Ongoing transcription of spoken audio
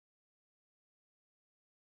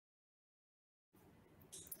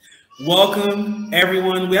Welcome,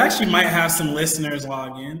 everyone. We actually might have some listeners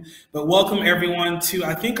log in, but welcome everyone to,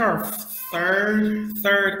 I think, our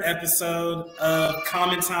third episode of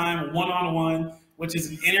CommonTime One-on-One, which is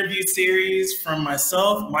an interview series from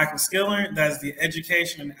myself, Michael Skillern, that is the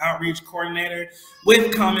Education and Outreach Coordinator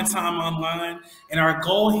with CommonTime Online. And our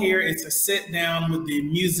goal here is to sit down with the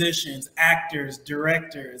musicians, actors,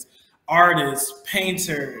 directors, artists,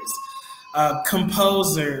 painters,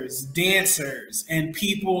 composers, dancers, and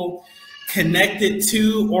people connected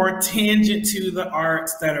to or tangent to the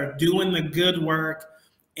arts that are doing the good work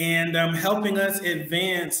and helping us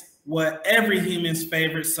advance what every human's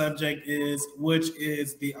favorite subject is, which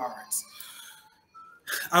is the arts.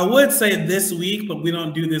 I would say this week, but we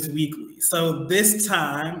don't do this weekly. So this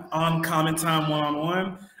time on CommonTime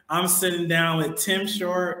One-on-One, I'm sitting down with Tim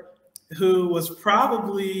Short, who was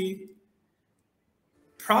probably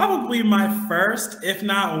my first, if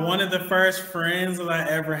not one of the first friends that I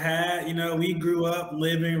ever had. You know, we grew up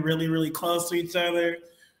living really, really close to each other,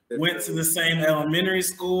 went to the same elementary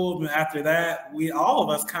school. And after that, all of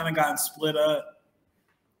us kind of got split up,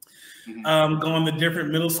 going to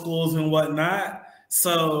different middle schools and whatnot.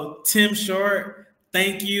 So Tim Short,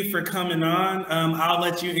 thank you for coming on. I'll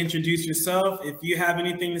let you introduce yourself. If you have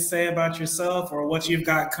anything to say about yourself or what you've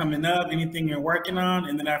got coming up, anything you're working on,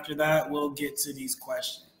 and then after that, we'll get to these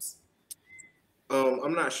questions.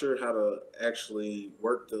 I'm not sure how to actually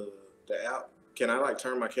work the app. Can I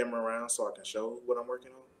turn my camera around so I can show what I'm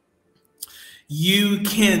working on? You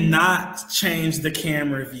cannot change the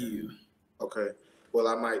camera view. Okay. Well,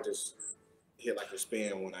 I might just hit a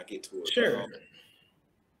spin when I get to it. Sure.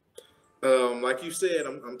 Like you said,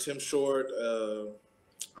 I'm Tim Short.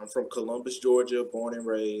 I'm from Columbus, Georgia, born and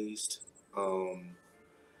raised.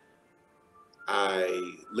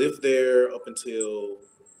 I lived there up until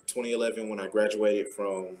 2011 when I graduated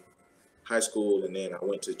from high school, and then I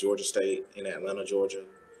went to Georgia State in Atlanta, Georgia.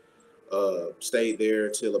 Stayed there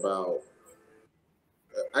till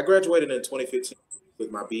I graduated in 2015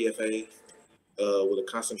 with my BFA with a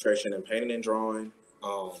concentration in painting and drawing.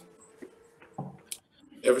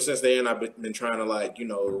 Ever since then, I've been trying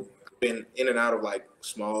to been in and out of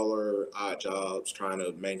smaller odd jobs, trying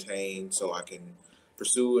to maintain so I can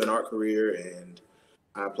pursue an art career. And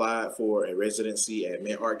I applied for a residency at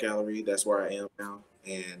Mint Art Gallery. That's where I am now.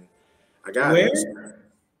 And I got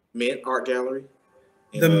Mint Art Gallery.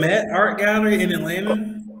 The Met Art Gallery in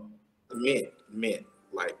Atlanta? Mint,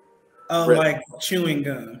 like. Oh, like chewing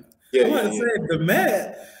gum. Yeah, I want to say the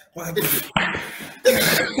Met. But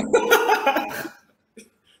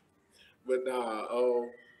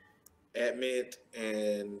at Mint,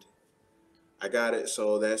 and I got it.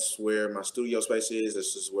 So that's where my studio space is.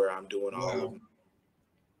 This is where I'm doing all of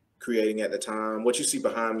creating at the time. What you see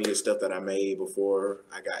behind me is stuff that I made before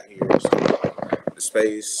I got here. So the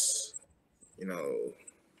space,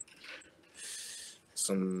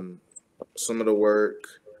 some of the work,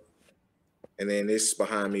 and then this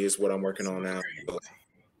behind me is what I'm working on now. So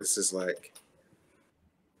this is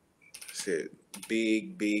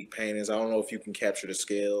big paintings. I don't know if you can capture the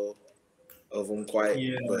scale of them quite,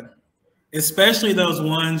 but especially those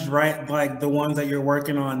ones, right? Like the ones that you're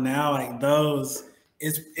working on now, like those,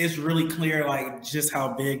 it's really clear, just how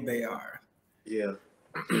big they are. Yeah.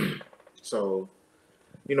 So,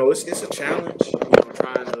 it's a challenge.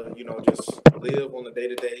 Trying to, just live on the day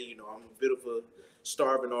to day. I'm a bit of a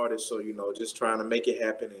starving artist, so just trying to make it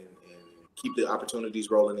happen and keep the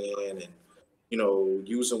opportunities rolling in, and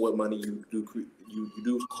using what money you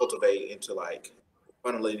do cultivate into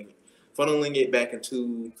funneling it back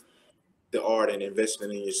into the art and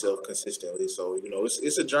investing in yourself consistently. So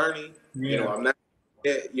it's a journey. Yeah. I'm not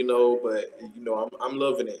yet, but I'm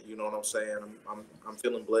loving it. You know what I'm saying? I'm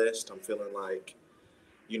feeling blessed. I'm feeling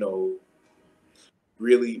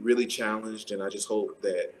really, really challenged, and I just hope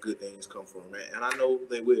that good things come from it, and I know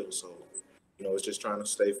they will. So it's just trying to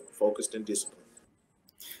stay focused and disciplined.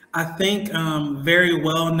 I think very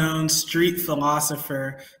well-known street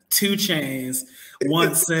philosopher 2 Chainz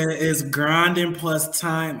once said is grinding plus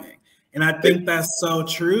timing. And I think that's so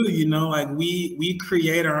true. We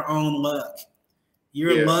create our own luck.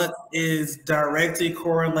 Your luck is directly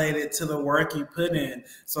correlated to the work you put in.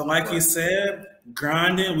 So like you said,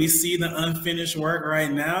 grinding, we see the unfinished work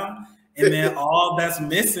right now. And then all that's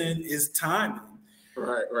missing is timing.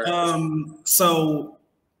 Right. So,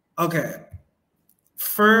 okay.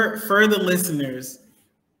 For the listeners,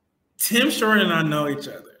 Tim Short and I know each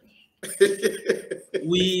other.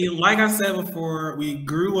 Like I said before, we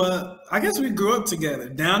grew up together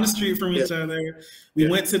down the street from each other. We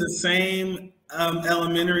went to the same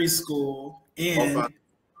elementary school, and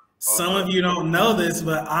Some of you don't know this,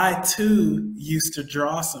 but I too used to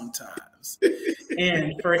draw sometimes.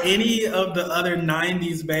 And for any of the other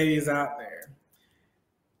 90s babies out there,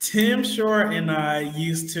 Tim Short and I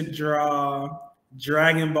used to draw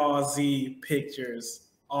Dragon Ball Z pictures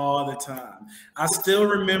all the time. I still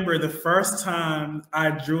remember the first time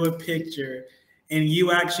I drew a picture and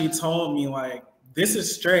you actually told me, like, this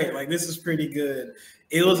is straight, like this is pretty good.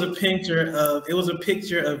 It was a picture of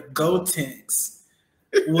Gotenks,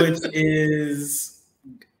 which is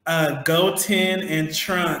Goten and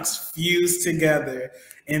Trunks fused together.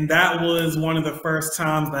 And that was one of the first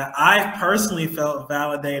times that I personally felt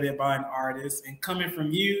validated by an artist. And coming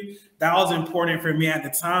from you, that was important for me at the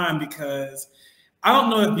time, because I don't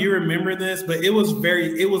know if you remember this, but it was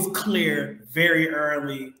clear very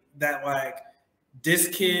early that, like, this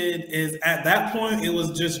kid is, at that point, it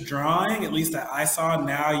was just drawing, at least that I saw.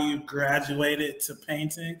 Now you graduated to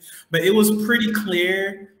painting, but it was pretty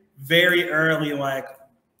clear very early, like,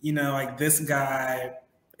 you know, like, this guy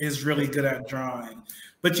is really good at drawing.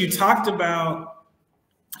 But you talked about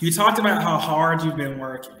how hard you've been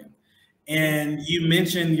working, and you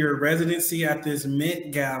mentioned your residency at this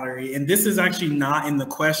Mint gallery. And this is actually not in the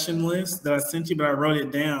question list that I sent you, but I wrote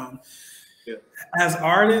it down. Yeah. As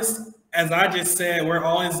artists, as I just said, we're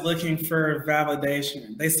always looking for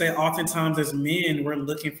validation. They say oftentimes as men, we're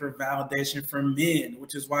looking for validation from men,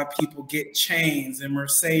 which is why people get chains and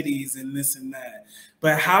Mercedes and this and that.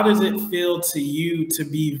 But how does it feel to you to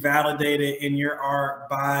be validated in your art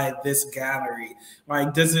by this gallery?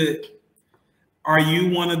 Like, are you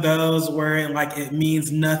one of those where it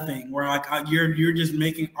means nothing, where like you're just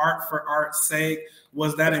making art for art's sake?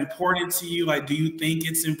 Was that important to you? Like, do you think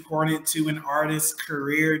it's important to an artist's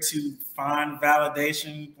career to find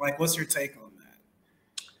validation? Like, what's your take on that?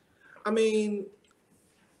 I mean,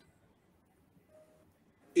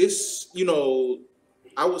 it's, you know,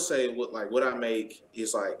 I would say what I make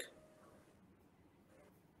is like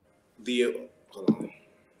hold on.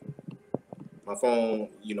 My phone,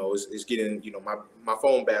 you know, is getting, you know, my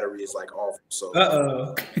phone battery is like off, so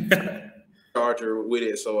charger with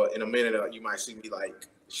it. So in a minute, you might see me like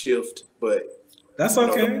shift, but that's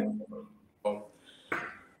okay.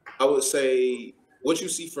 I would say what you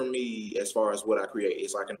see from me as far as what I create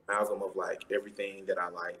is like an amalgam of like everything that I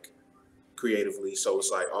like creatively. So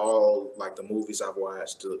it's like all like the movies I've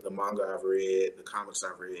watched, the manga I've read, the comics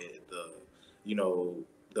I've read, you know,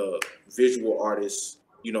 the visual artists,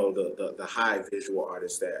 you know, the high visual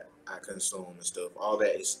artists that I consume and stuff. All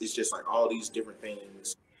that it's just like all these different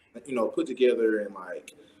things, you know, put together and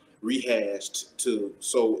like rehashed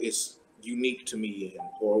so it's unique to me,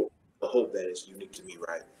 or the hope that it's unique to me,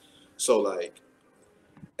 right? So like,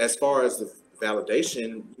 as far as the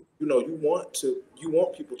validation, you know, you want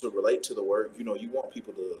people to relate to the work. You know, you want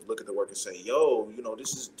people to look at the work and say, yo, you know,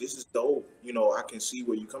 this is dope. You know, I can see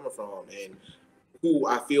where you're coming from, and who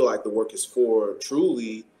I feel like the work is for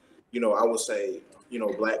truly. You know, I would say, you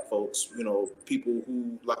know, Black folks, you know, people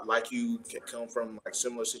who like you can come from like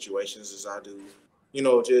similar situations as I do. You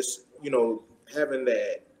know, just, you know, having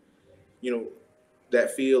that, you know,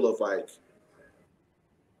 that feel of like,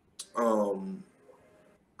 I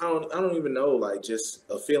don't even know, like just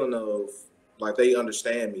a feeling of like they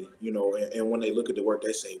understand me, you know, and when they look at the work,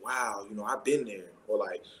 they say, wow, you know, I've been there, or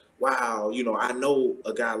like, wow, you know, I know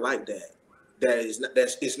a guy like that.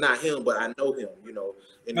 It's not him, but I know him, you know.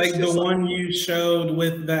 And like the one you showed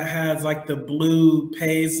with that has like the blue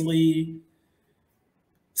paisley.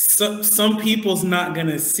 Some people's not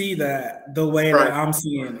gonna see that the way that I'm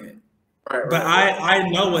seeing it. But I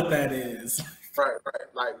know what that is. Right.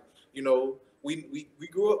 Like, you know, we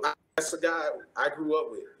grew up. That's a guy I grew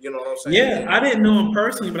up with. You know what I'm saying? Yeah, I didn't know him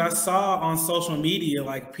personally, but I saw on social media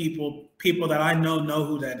like people that I know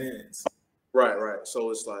who that is. Right.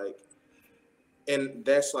 So it's like, and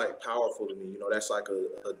that's like powerful to me. You know, that's like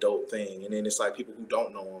a dope thing. And then it's like people who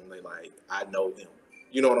don't know him, they like, I know him.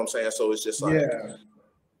 You know what I'm saying? So it's just like, yeah,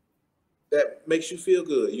 that makes you feel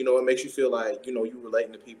good. You know, it makes you feel like, you know, you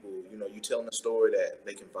relating to people. You know, you telling a story that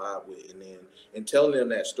they can vibe with, and then in telling them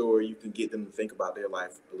that story, you can get them to think about their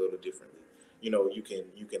life a little differently. You know, you can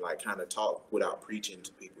like kind of talk without preaching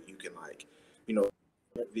to people. You can like, you know,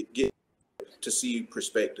 get to see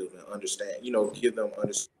perspective and understand. You know, give them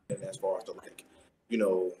understanding as far as to like, you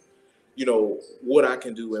know what I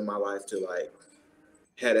can do in my life to like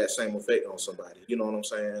have that same effect on somebody. You know what I'm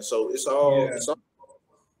saying? So it's all.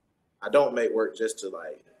 I don't make work just to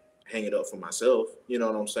like hang it up for myself. You know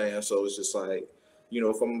what I'm saying? So it's just like, you know,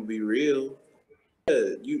 if I'm gonna be real,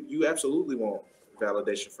 yeah, you absolutely want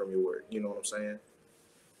validation from your work. You know what I'm saying?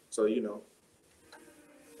 So, you know.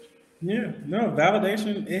 Yeah, no,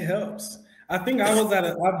 validation, it helps. I think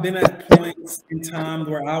I've been at points in time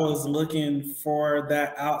where I was looking for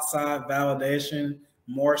that outside validation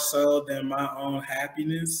more so than my own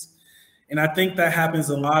happiness. And I think that happens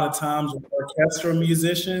a lot of times with orchestral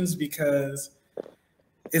musicians because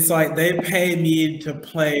it's like they pay me to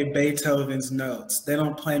play Beethoven's notes. They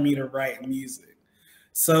don't pay me to write music.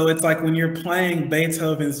 So it's like when you're playing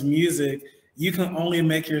Beethoven's music, you can only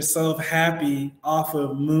make yourself happy off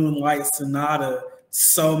of Moonlight Sonata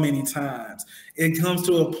so many times. It comes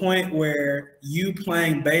to a point where you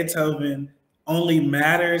playing Beethoven only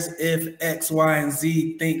matters if X, Y, and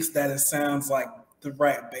Z thinks that it sounds like the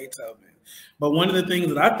right Beethoven. But one of the things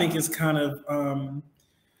that I think is kind of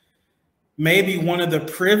maybe one of the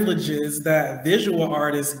privileges that visual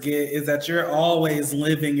artists get is that you're always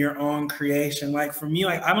living your own creation. Like for me,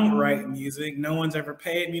 like I don't write music. No one's ever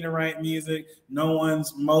paid me to write music. No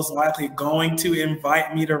one's most likely going to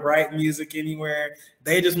invite me to write music anywhere.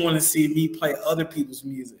 They just want to see me play other people's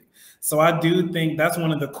music. So I do think that's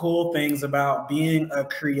one of the cool things about being a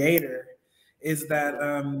creator is that,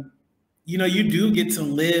 you do get to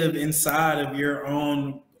live inside of your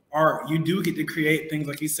own art. You do get to create things,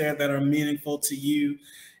 like you said, that are meaningful to you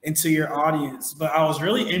and to your audience. But I was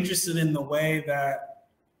really interested in the way that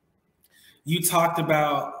you talked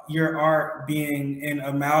about your art being an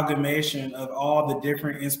amalgamation of all the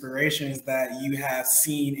different inspirations that you have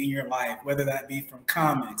seen in your life, whether that be from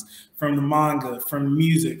comics, from the manga, from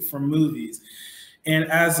music, from movies. And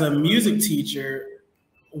as a music teacher,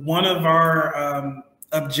 one of our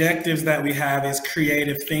objectives that we have is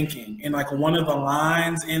creative thinking. And like one of the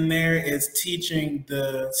lines in there is teaching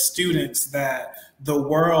the students that the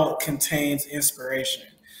world contains inspiration.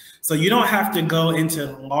 So you don't have to go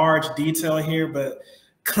into large detail here, but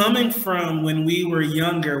coming from when we were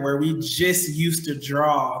younger, where we just used to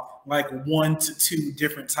draw like 1 to 2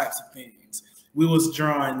 different types of things. We was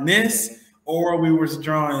drawing this or we was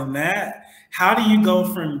drawing that. How do you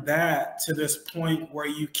go from that to this point where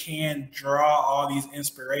you can draw all these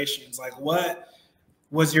inspirations? Like what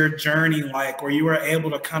was your journey like where you were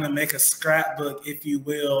able to kind of make a scrapbook, if you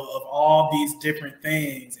will, of all these different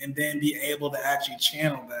things and then be able to actually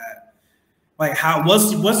channel that? Like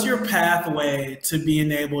what's your pathway to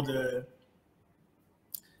being able to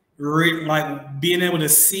being able to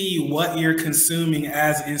see what you're consuming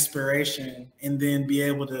as inspiration and then be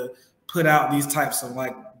able to put out these types of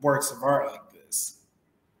like works of art like this?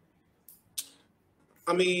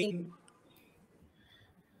 I mean,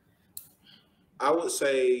 I would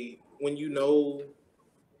say when I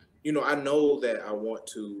know that I want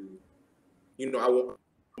to, I want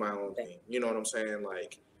my own thing. You know what I'm saying?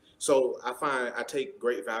 Like, so I find I take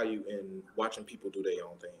great value in watching people do their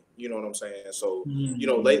own thing. You know what I'm saying? So,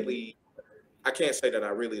 lately, I can't say that I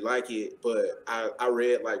really like it, but I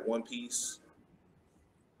read like One Piece,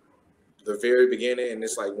 the very beginning, and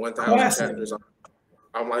it's like 1,000 chapters.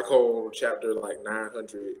 I'm like, chapter like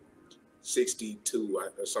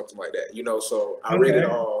 962 or something like that, so I read it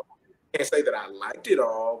all. Can't say that I liked it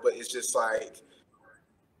all, but it's just like,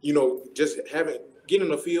 just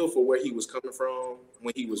getting a feel for where he was coming from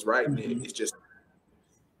when he was writing it. It's just,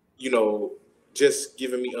 just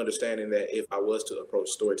giving me understanding that if I was to approach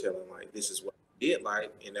storytelling, like this is what I did like,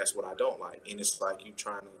 and that's what I don't like. And it's like you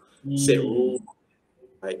trying to set rules,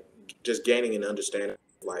 like just gaining an understanding of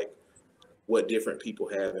like what different people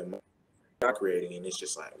have in mind creating, and it's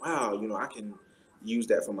just like, wow, I can use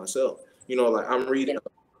that for myself. Like I'm reading,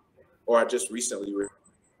 or I just recently read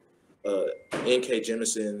N.K.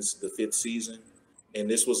 Jemisin's The Fifth Season, and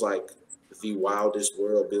this was like the wildest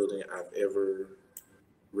world building I've ever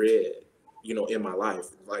read, in my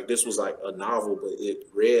life. Like this was like a novel, but it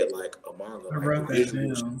read like a manga. I wrote that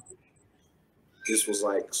down. This was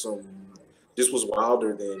like this was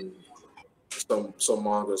wilder than some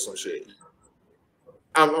manga, some shit.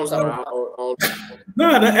 I'm sorry.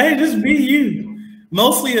 No, hey, just be you.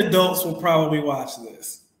 Mostly adults will probably watch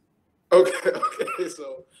this. Okay.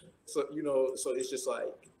 So it's just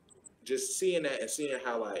like just seeing that and seeing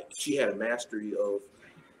how like she had a mastery of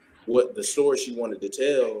what the story she wanted to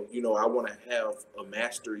tell. I want to have a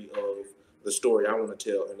mastery of the story I want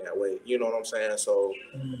to tell in that way. You know what I'm saying? So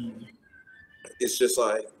it's just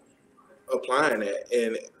like applying that,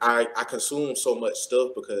 and I consume so much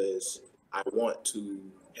stuff because I want to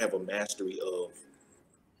have a mastery of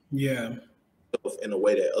stuff in a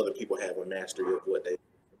way that other people have a mastery of what they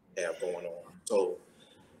have going on. So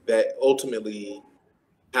that ultimately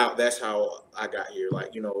that's how I got here.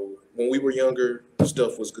 Like, when we were younger,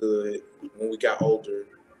 stuff was good. When we got older,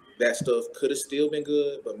 that stuff could have still been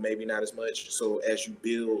good, but maybe not as much. So as you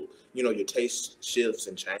build, your taste shifts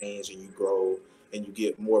and change and you grow and you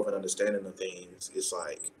get more of an understanding of things. It's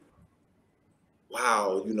like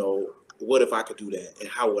wow, you know, what if I could do that? And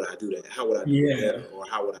how would I do that? How would I do it Yeah. better? Or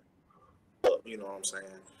how would I, you know what I'm saying?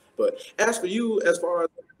 But as for you, as far as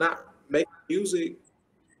not making music,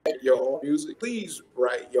 your own music, please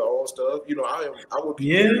write your own stuff. You know, I would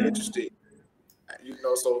be very Yeah. interested, you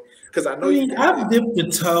know, so because I I know you mean, got I've it. dipped the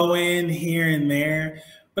toe in here and there,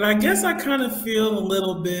 but I guess I kind of feel a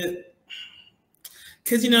little bit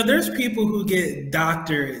because, there's people who get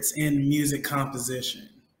doctorates in music composition.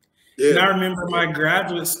 And Yeah. I remember Yeah. my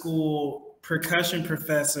graduate school percussion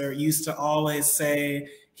professor used to always say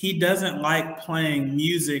he doesn't like playing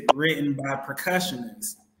music written by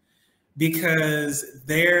percussionists because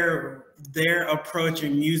they're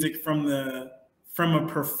approaching music from a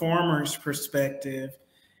performer's perspective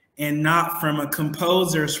and not from a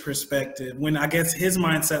composer's perspective. When I guess his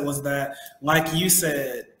mindset was that, like you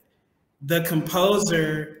said, the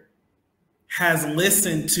composer has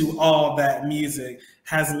listened to all that music,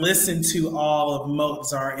 has listened to all of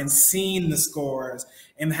Mozart and seen the scores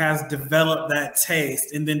and has developed that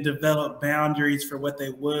taste and then developed boundaries for what they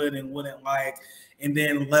would and wouldn't like, and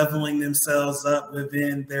then leveling themselves up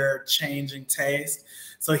within their changing taste.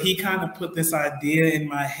 So he kind of put this idea in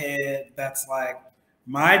my head that's like,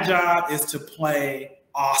 my job is to play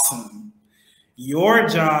awesome. Your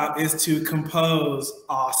job is to compose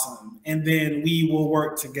awesome. And then we will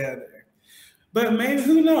work together. But maybe,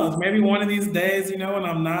 who knows? Maybe one of these days, when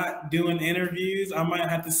I'm not doing interviews, I might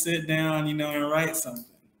have to sit down, and write something.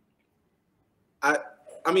 I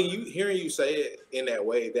mean, hearing you say it in that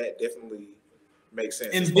way, that definitely makes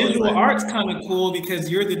sense. And As far as visual like, art's kind of cool because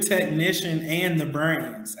you're the technician and the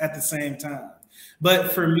brains at the same time.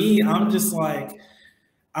 But for me, I'm just like,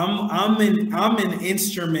 I'm an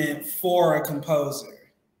instrument for a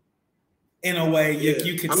composer in a way yeah,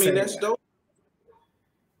 you could I mean, say that's that. dope.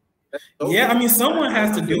 That's dope. Yeah, I mean, someone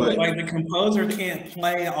has to I feel do it. like Like the composer can't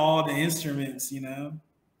play all the instruments,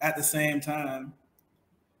 at the same time.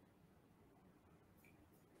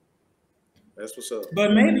 that's what's up.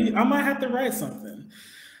 But maybe I might have to write something.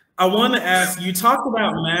 I want to ask, you talked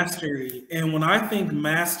about mastery, and when I think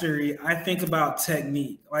mastery, I think about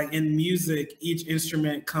technique. Like in music, each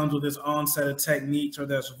instrument comes with its own set of techniques, or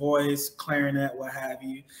there's voice, clarinet, what have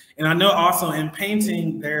you. And I know also in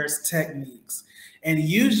painting, there's techniques. And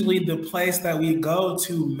usually the place that we go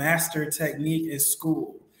to master technique is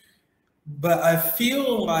school. But I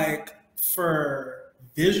feel like for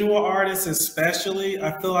visual artists especially,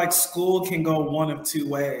 I feel like school can go one of two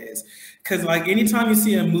ways. Because like anytime you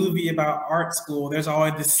see a movie about art school, there's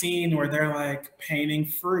always the scene where they're like painting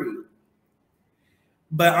fruit.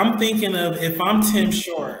 But I'm thinking of, if I'm Tim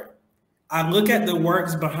Short, I look at the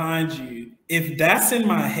works behind you. If that's in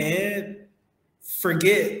my head,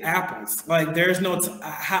 forget apples. Like there's no,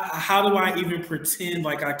 how do I even pretend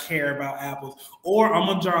like I care about apples? Or I'm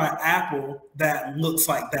gonna draw an apple that looks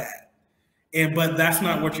like that. But that's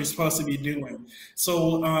not what you're supposed to be doing.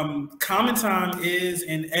 So CommonTime is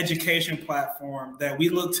an education platform that we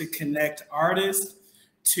look to connect artists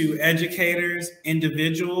to educators,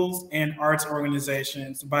 individuals, and arts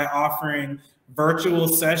organizations by offering virtual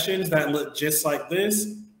sessions that look just like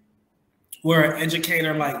this, where an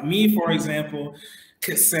educator like me, for example,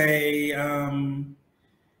 could say, I'm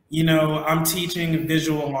teaching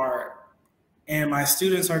visual art and my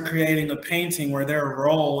students are creating a painting where their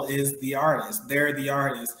role is the artist. They're the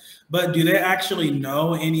artist. But do they actually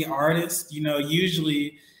know any artist?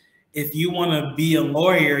 Usually if you want to be a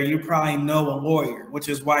lawyer, you probably know a lawyer, which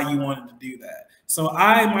is why you wanted to do that. So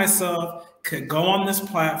I myself could go on this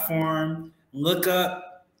platform, look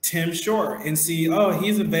up Tim Short and see, oh,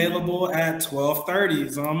 he's available at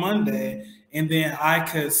 12:30 on Monday. And then I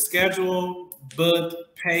could schedule, book,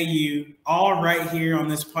 pay you all right here on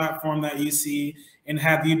this platform that you see and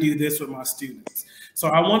have you do this with my students. So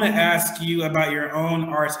I want to ask you about your own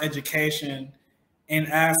arts education and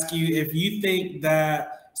ask you if you think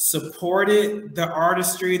that supported the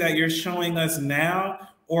artistry that you're showing us now,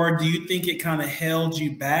 or do you think it kind of held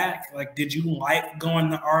you back? Like, did you like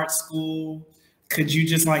going to art school? Could you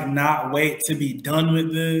just like not wait to be done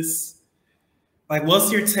with this? Like,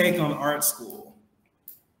 what's your take on art school?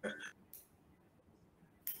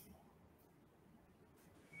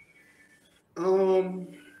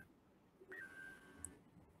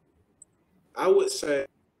 I would say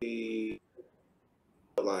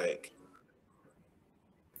like,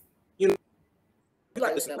 you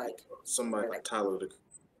like listening to like somebody like Tyler the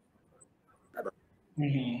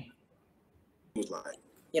was like,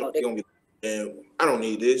 they're gonna be, and I don't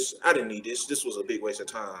need this. I didn't need this. This was a big waste of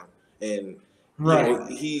time. And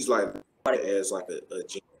he's like as like a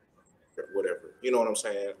genius or whatever. You know what I'm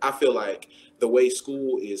saying? I feel like the way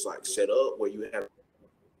school is like set up, where you have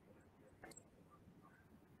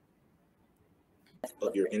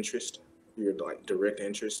of your interest, your like direct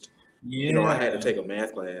interest. Yeah. You know, I had to take a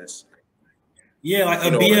math class. Yeah, like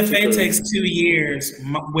a BFA takes 2 years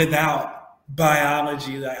without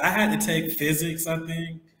biology. Like I had to take physics, I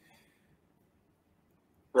think.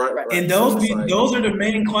 Right. And those are the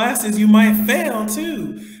main classes you might fail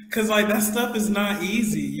too, because like that stuff is not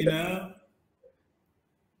easy, you know.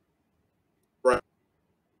 Right.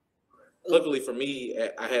 Luckily for me,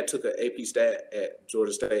 I had took an AP Stat at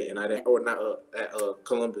Georgia State, and I didn't, or not at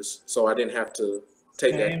Columbus, so I didn't have to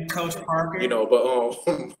take that. Coach Parker, you know, but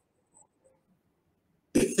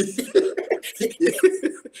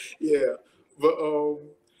yeah, but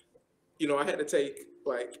you know, I had to take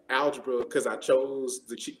like algebra because I chose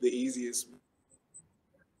the easiest.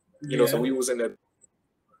 You know, so we was in the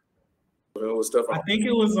stuff. I think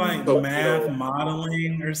it was like math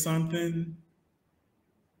modeling or something.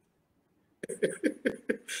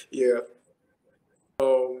 Yeah.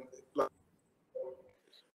 Like,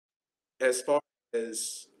 as far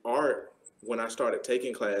as art, when I started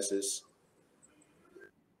taking classes,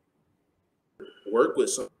 work with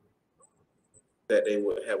some that they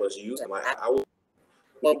would have us using. Like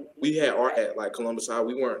we had art at like Columbus High.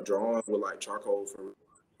 We weren't drawing with like charcoal for,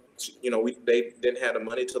 you know, they didn't have the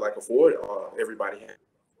money to like afford everybody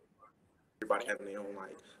having their own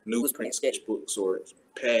like newsprint sketchbooks or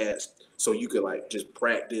pads, so you could like just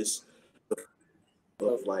practice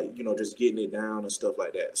of like, you know, just getting it down and stuff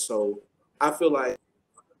like that. So I feel like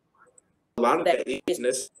a lot of that is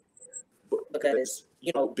necessary because,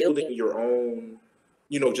 you know, building your own,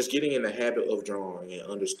 you know, just getting in the habit of drawing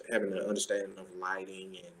and having an understanding of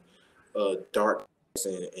lighting and darkness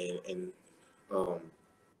and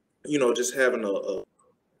you know, just having a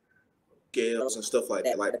scales and stuff like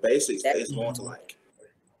that, like basics that is going to like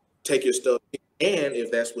take your stuff, and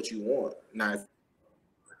if that's what you want, not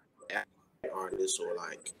artists or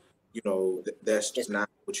like, you know, that's just not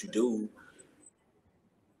what you do.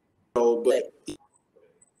 So, but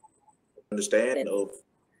understand of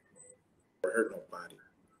hurt nobody.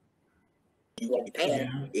 You gonna be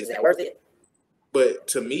paying? Is that worth it? But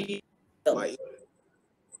to me, like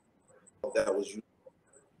that was you.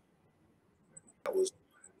 That was.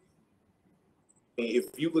 If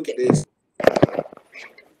you look at this,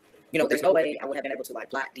 you know, there's no way I would have been able to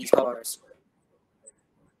like block these cars.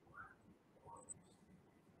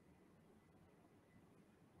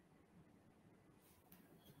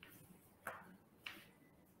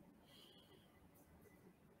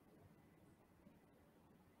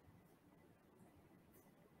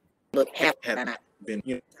 Look, have not been,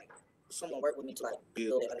 you know, someone work with me to like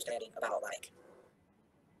build an understanding about like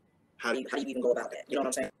how do you even go about that? You know what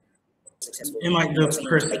I'm saying? Successful. And like the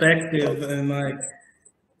perspective and like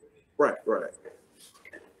right.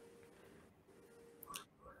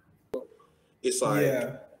 It's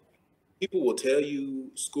like people will tell you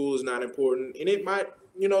school is not important, and it might,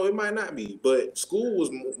 you know, it might not be, but school was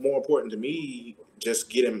more important to me. Just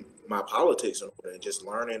getting my politics in order and just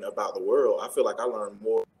learning about the world. I feel like I learned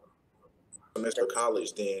more semester of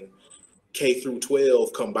college than K through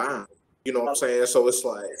 12 combined. You know what I'm saying? So it's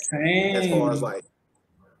like, as far as like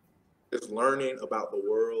just learning about the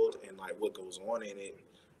world and like what goes on in it,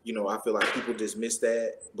 you know, I feel like people dismiss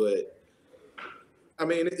that, but I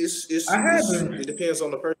mean, it depends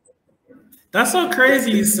on the person. That's so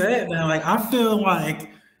crazy you said that. Like, I feel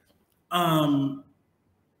like, I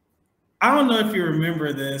don't know if you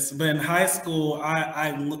remember this, but in high school,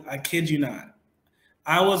 I kid you not,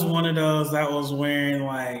 I was one of those that was wearing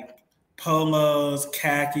like polos,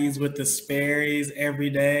 khakis with the Sperry's every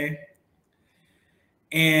day.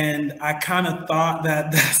 And I kind of thought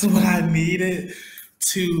that that's what I needed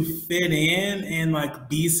to fit in and like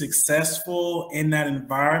be successful in that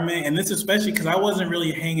environment. And this especially because I wasn't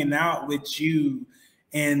really hanging out with you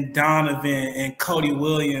and Donovan and Cody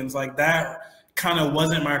Williams. Like that kind of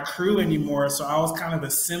wasn't my crew anymore. So I was kind of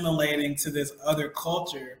assimilating to this other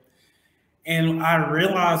culture. And I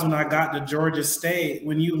realized when I got to Georgia State,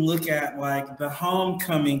 when you look at like the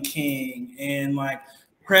homecoming king and like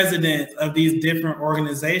presidents of these different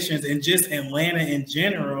organizations and just Atlanta in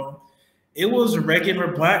general, it was regular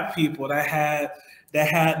Black people that had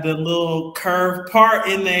the little curved part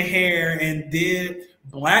in their hair and did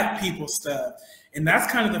Black people stuff. And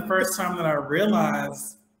that's kind of the first time that I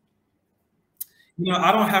realized, you know,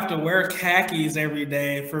 I don't have to wear khakis every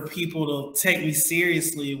day for people to take me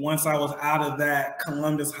seriously once I was out of that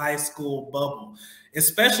Columbus high school bubble.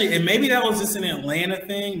 Especially, and maybe that was just an Atlanta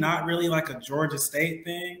thing, not really like a Georgia State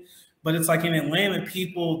thing, but it's like in Atlanta,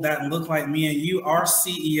 people that look like me and you are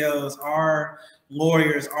CEOs, are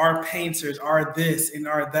lawyers, are painters, are this and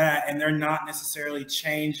are that, and they're not necessarily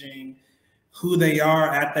changing who they are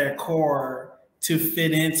at their core to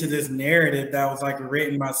fit into this narrative that was like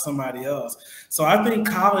written by somebody else. So I think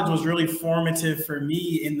college was really formative for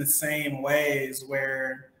me in the same ways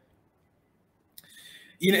where,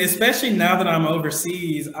 you know, especially now that I'm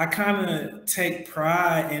overseas, I kind of take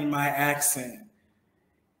pride in my accent.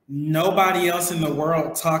 Nobody else in the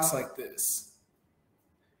world talks like this.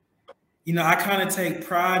 You know, I kind of take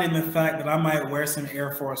pride in the fact that I might wear some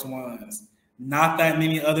Air Force Ones. Not that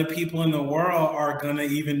many other people in the world are gonna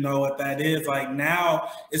even know what that is. Like now,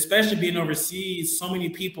 especially being overseas, so many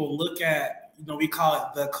people look at, you know, we call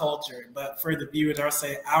it the culture, but for the viewers, I'll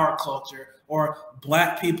say our culture or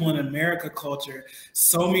Black people in America culture.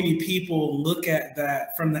 So many people look at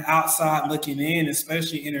that from the outside looking in,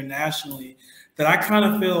 especially internationally, that I kind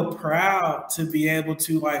of feel proud to be able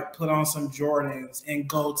to like put on some Jordans and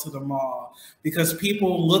go to the mall, because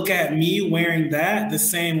people look at me wearing that the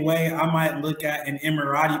same way I might look at an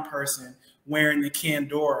Emirati person wearing the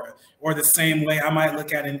Kandora, or the same way I might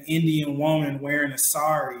look at an Indian woman wearing a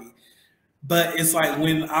sari. But it's like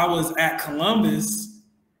when I was at Columbus,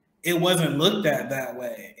 it wasn't looked at that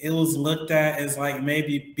way. It was looked at as like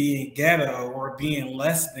maybe being ghetto or being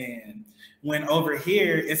less than. When over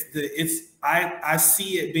here, I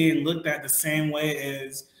see it being looked at the same way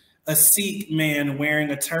as a Sikh man wearing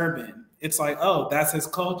a turban. It's like, oh, that's his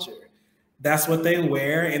culture. That's what they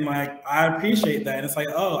wear. And like, I appreciate that. And it's like,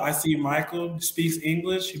 oh, I see Michael speaks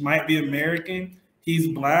English. He might be American. He's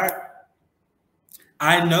Black.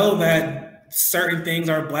 I know that certain things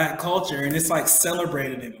are Black culture, and it's like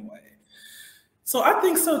celebrated in a way. So I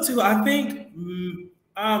think so too. I think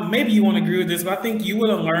maybe you won't agree with this, but I think you would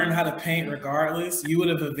have learned how to paint regardless. You would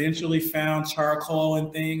have eventually found charcoal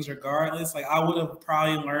and things regardless. Like I would have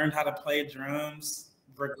probably learned how to play drums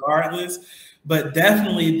regardless. But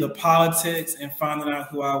definitely the politics and finding out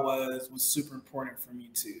who I was super important for me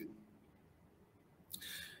too.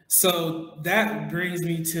 So that brings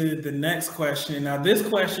me to the next question. Now, this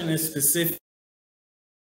question is specific.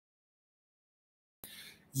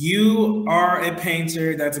 You are a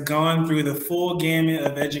painter that's gone through the full gamut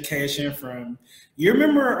of education from, you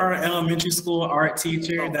remember our elementary school art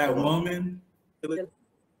teacher, that woman?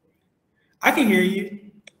 I can hear you.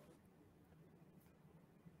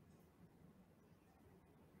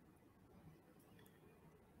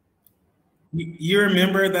 You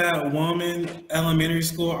remember that woman elementary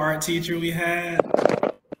school art teacher we had?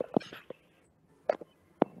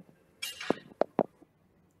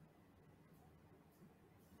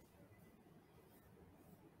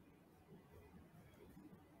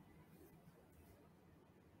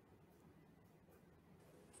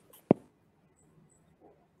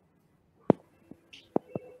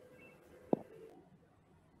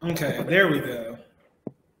 Okay, there we go.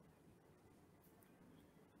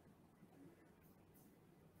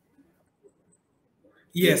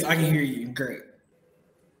 Yes, I can hear you. Great.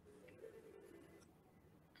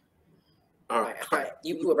 All right.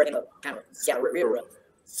 You were breaking up kind of, yeah, real rough.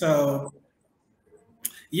 So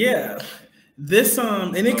yeah, this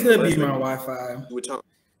and it could be my Wi-Fi.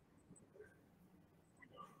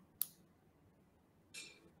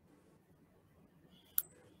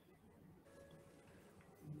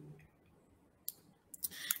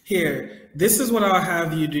 Here, this is what I'll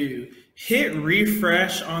have you do. Hit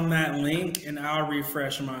refresh on that link and I'll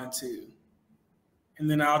refresh mine too.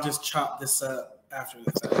 And then I'll just chop this up after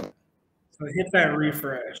the fact. So hit that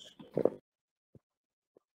refresh.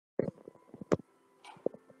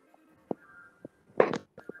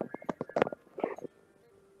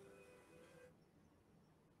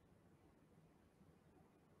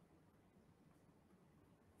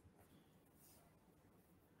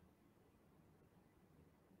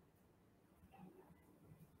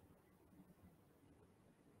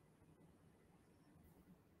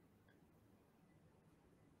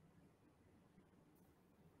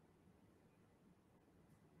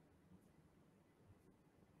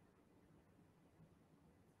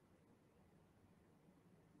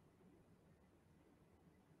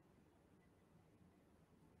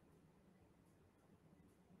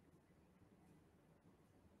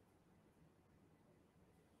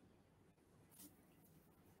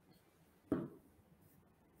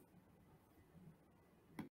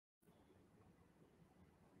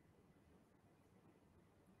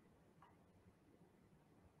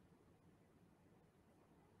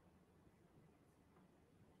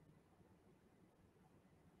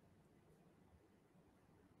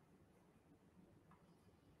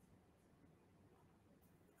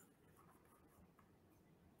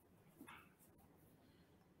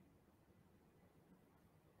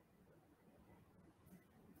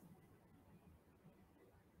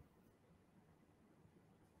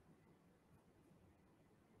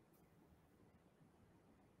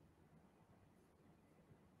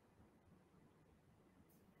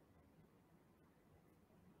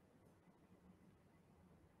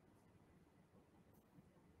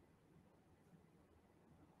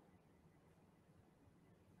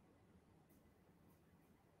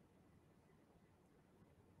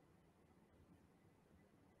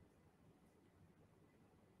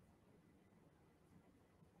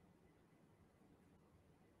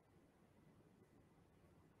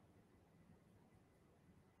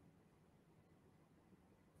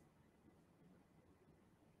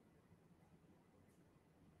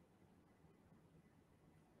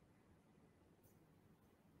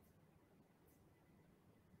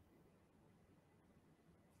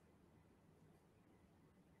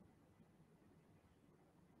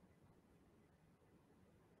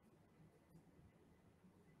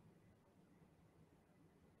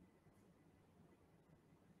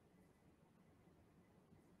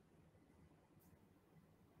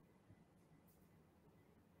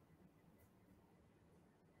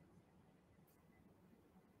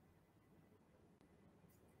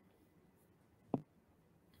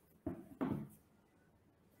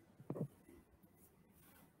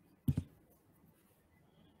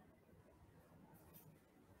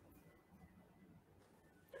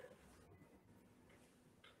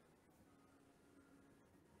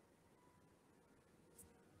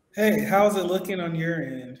 Hey, how's it looking on your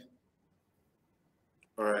end?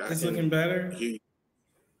 All right, I It's can looking better? hear you.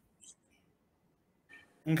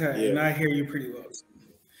 Okay, Yeah. and I hear you pretty well.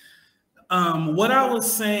 What I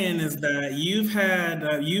was saying is that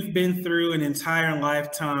you've been through an entire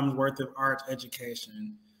lifetime's worth of art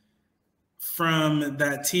education. From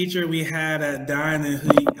that teacher we had at dining,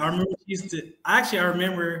 I remember she used to actually I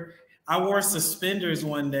remember I wore suspenders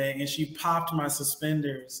one day and she popped my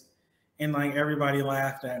suspenders and like everybody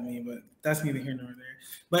laughed at me, but that's neither here nor there.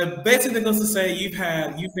 But basically it goes to say you've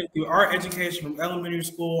been through art education from elementary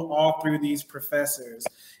school all through these professors.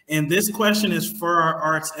 And this question is for our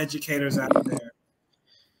arts educators out there.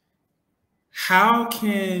 How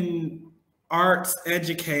can arts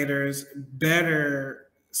educators better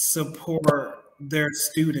support their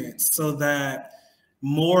students so that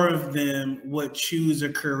more of them would choose a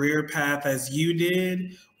career path as you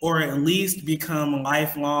did, or at least become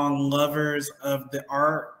lifelong lovers of the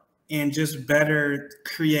art and just better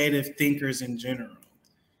creative thinkers in general?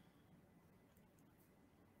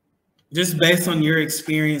 Just based on your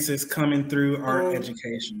experiences coming through art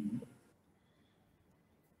education.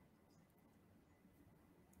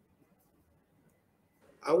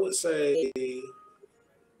 I would say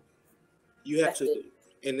you have to,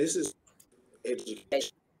 and this is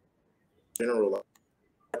education in general,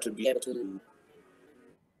 to be able to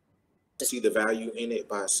see the value in it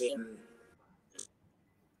by seeing,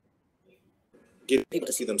 get people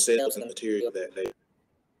to see themselves in the material that they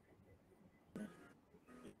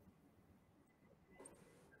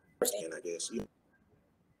understand, I guess.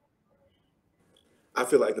 I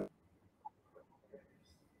feel like the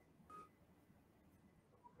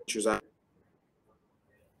teachers I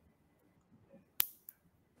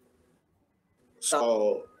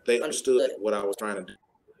saw, they understood what I was trying to do.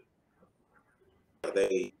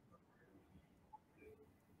 They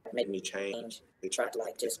made me change. They tried to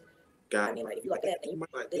like just guide me, like, if you like that, and you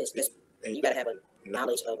might like this, and you gotta have a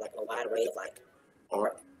knowledge of like a wide array of like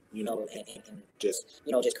art, and just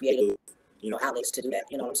just creative, outlets to do that.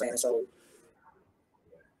 You know what I'm saying? So,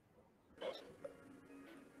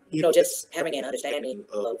 just having an understanding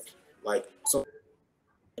of like so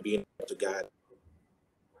being able to guide,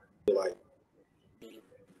 like,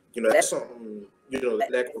 that's something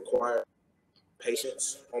that requires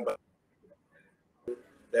patience on,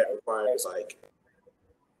 that requires like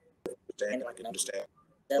understand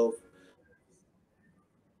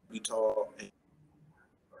be taught, and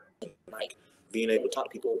like being able to talk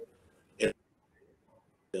to people, and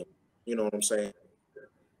you know what I'm saying.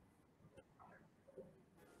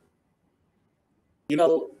 You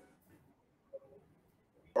know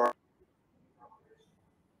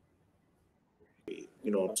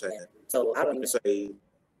what I'm saying. So I don't even say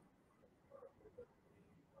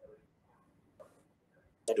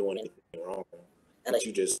doing anything wrong, unless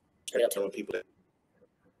you just straight up telling people that.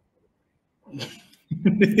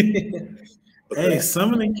 Hey,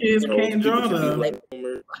 some of the kids can't draw though.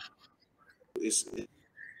 It's,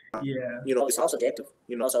 Yeah. It's also subjective.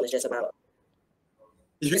 So it's just about.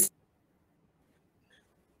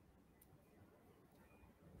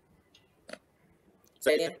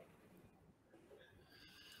 Say again.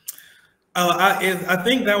 Oh, I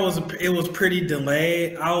think it was pretty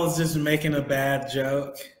delayed. I was just making a bad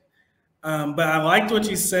joke. But I liked what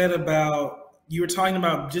you said about you were talking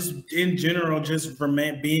about just in general, just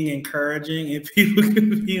being encouraging and people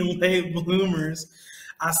could be late bloomers.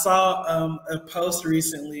 I saw a post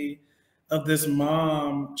recently of this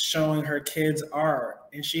mom showing her kids art,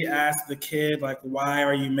 and she asked the kid like, "Why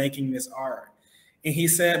are you making this art?" And he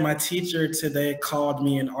said, "My teacher today called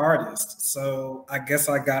me an artist, so I guess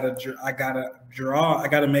I gotta draw, I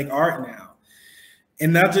gotta make art now."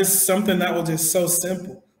 And that just something that was just so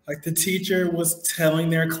simple. Like the teacher was telling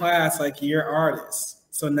their class, like, you're artists.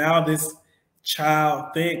 So now this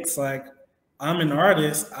child thinks like, I'm an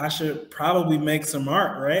artist. I should probably make some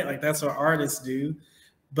art, right? Like that's what artists do.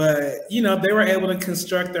 But they were able to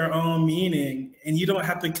construct their own meaning, and you don't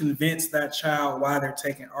have to convince that child why they're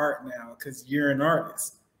taking art now because you're an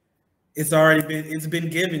artist. It's been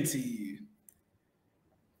given to you.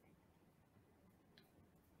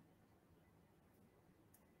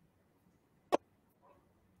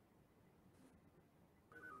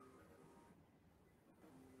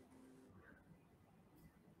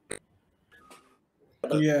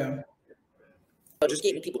 Yeah. Just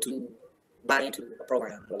getting people to buy into a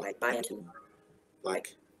program, or like buy into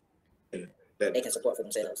like that they can support for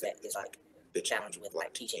themselves. That is like the challenge with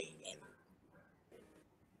like teaching and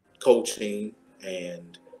coaching,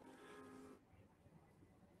 and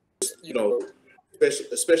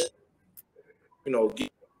especially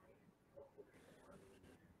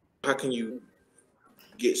how can you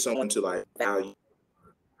get someone to like value,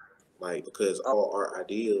 like, because all art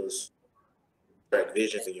ideas, track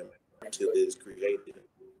visions in your mind until it's created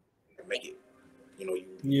and make it, you know,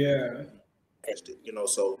 Yeah. you know.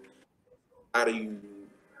 So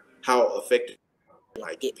how effective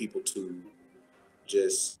like get people to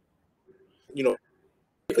just, you know,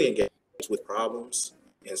 really engage with problems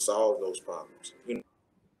and solve those problems, you know,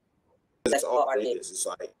 'cause that's all it is. It's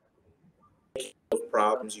like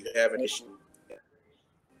problems, you have an issue,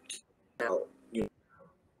 now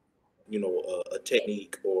a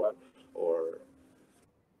technique or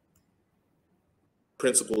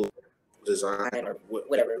principle design or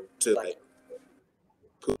whatever to like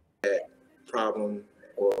put that problem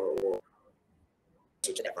or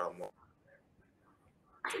to that problem.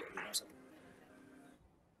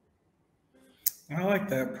 I like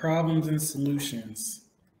that. Problems and solutions.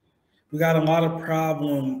 We got a lot of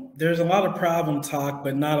there's a lot of problem talk,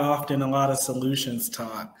 but not often a lot of solutions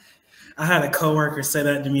talk. I had a coworker say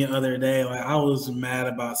that to me the other day. Like, I was mad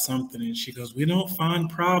about something, and she goes, "We don't find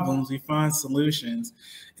problems, we find solutions."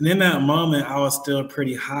 And in that moment, I was still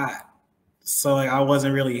pretty hot. So like I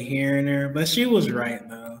wasn't really hearing her, but she was right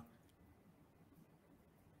though.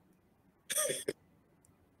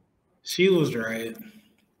 She was right.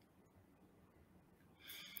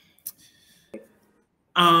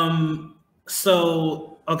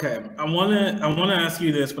 So okay, I wanna ask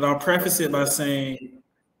you this, but I'll preface it by saying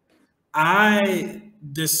I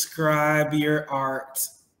describe your art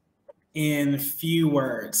in few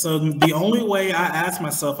words. So the only way I ask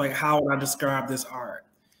myself, like, how would I describe this art?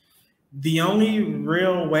 The only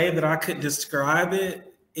real way that I could describe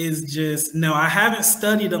it is just, no, I haven't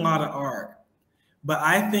studied a lot of art, but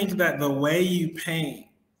I think that the way you paint,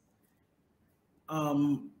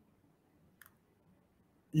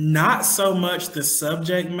 not so much the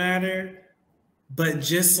subject matter, but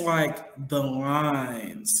just like the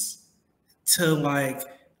lines to like,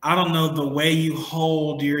 I don't know, the way you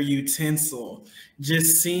hold your utensil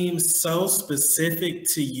just seems so specific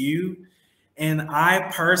to you. And I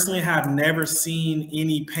personally have never seen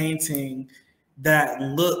any painting that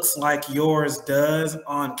looks like yours does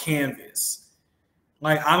on canvas.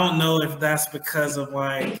 Like, I don't know if that's because of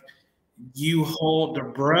like you hold the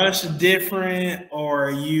brush different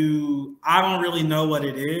or I don't really know what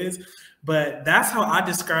it is, but that's how I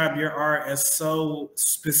describe your art, as so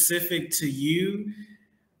specific to you,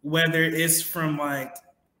 whether it's from like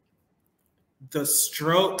the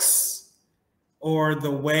strokes or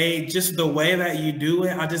just the way that you do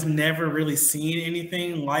it. I just never really seen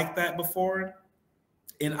anything like that before.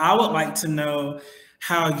 And I would like to know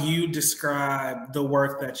how you describe the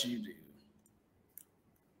work that you do.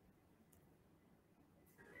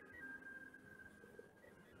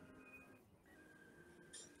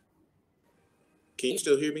 Can you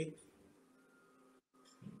still hear me?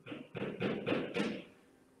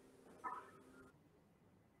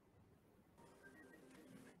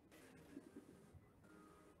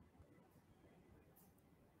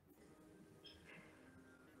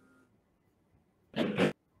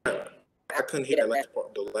 I couldn't hear the last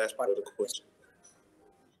part of the question.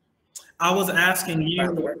 I was asking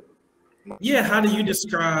you, yeah, how do you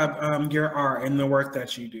describe your art and the work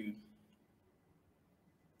that you do?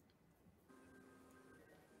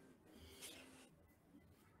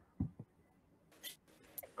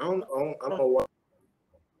 I don't know what,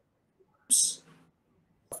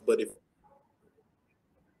 but if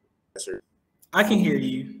I can hear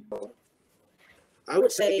you. I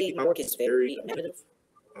would say my work is very imaginative.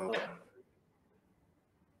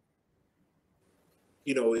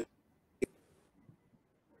 You know, I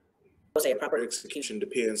would say a proper execution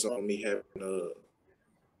depends on me having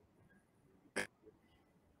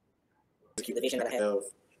execute the vision that I have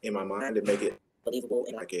in my mind and make it believable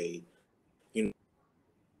in like a, you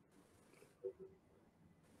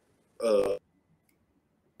know,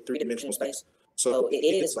 three-dimensional space. So it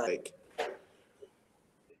is like,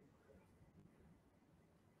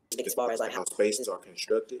 as far as like how spaces are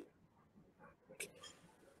constructed,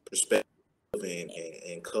 perspective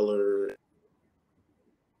and color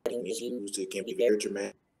is used, it can be very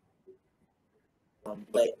dramatic,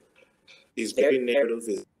 but it's very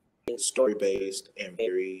narrative, it's story based and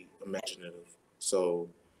very imaginative. So,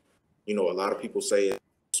 you know, a lot of people say it's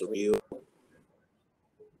surreal.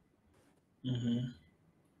 Mm-hmm.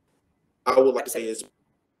 I would like to say it's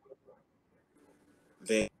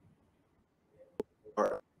then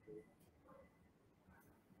art.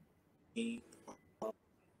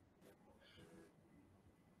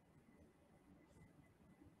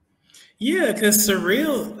 Yeah, because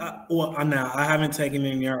surreal. Well, now I haven't taken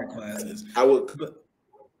any art classes. I would. But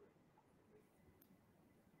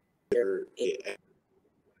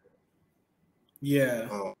Yeah.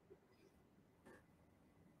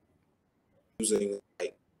 Using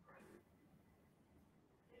like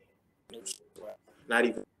not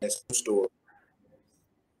even a store.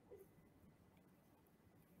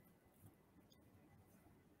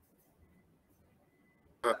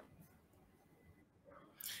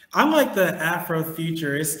 I like the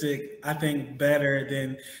Afrofuturistic, I think, better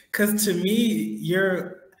than, because to me,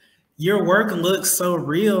 your work looks so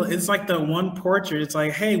real. It's like the one portrait. It's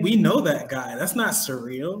like, hey, we know that guy. That's not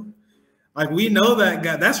surreal. Like, we know that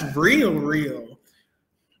guy. That's real, real.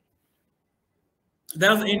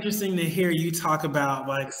 That was interesting to hear you talk about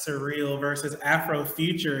like surreal versus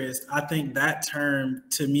Afrofuturist. I think that term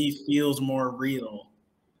to me feels more real.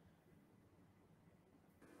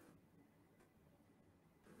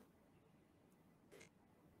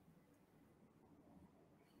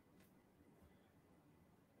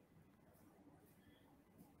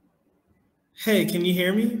 Hey, can you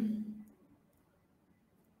hear me?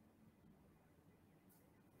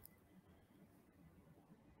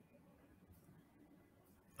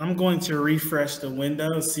 I'm going to refresh the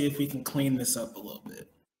window, see if we can clean this up a little bit.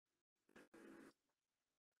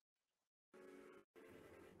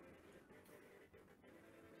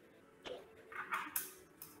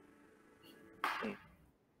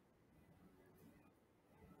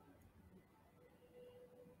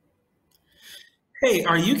 Hey,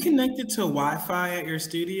 are you connected to Wi-Fi at your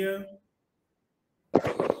studio?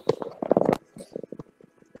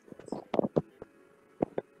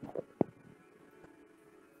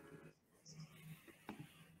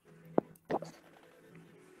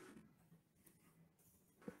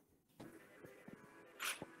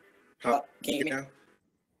 Can you hear me now?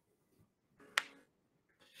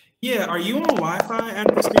 Yeah, are you on Wi-Fi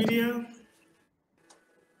at the studio?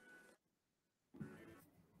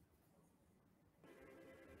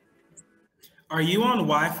 Are you on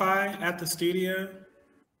Wi-Fi at the studio?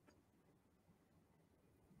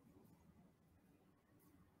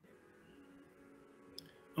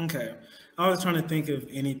 Okay. I was trying to think of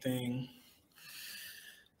anything.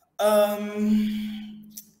 Let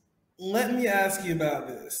me ask you about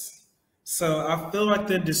this. So I feel like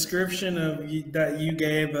the description that you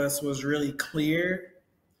gave us was really clear.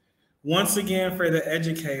 Once again, for the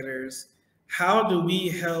educators, how do we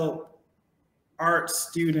help art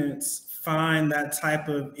students find that type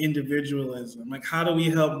of individualism? Like, how do we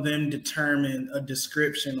help them determine a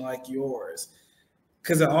description like yours?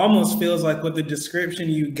 Because it almost feels like with the description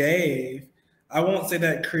you gave, I won't say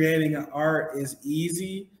that creating an art is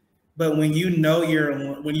easy, but when you know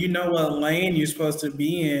what lane you're supposed to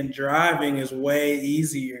be in, driving is way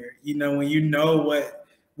easier. You know, when you know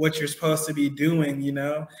what you're supposed to be doing, you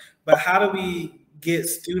know. But how do we get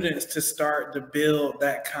students to start to build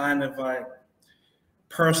that kind of like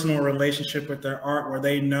personal relationship with their art where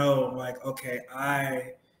they know like, okay,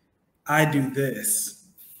 I do this.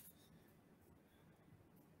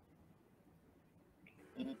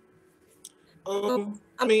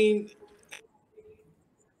 I mean,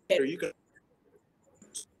 you can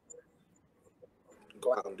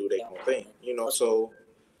go out and do their own thing, you know. So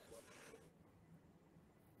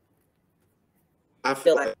I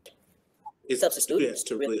feel like it's up to students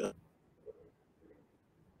to really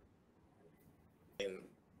and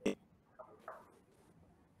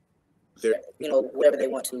they're, you know, whatever they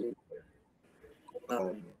want to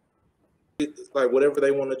like whatever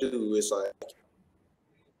they want to do is like,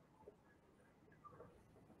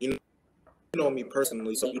 you know me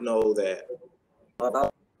personally, so you know that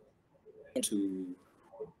about into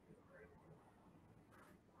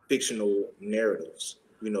fictional narratives,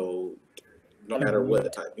 you know, no matter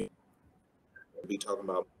what type, you know, be talking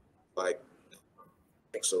about like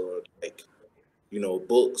or like, you know,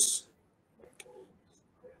 books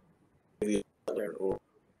or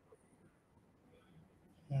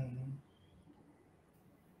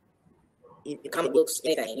comic books,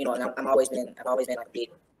 anything, you know. And I've always been like a big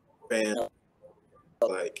fan of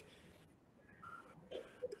like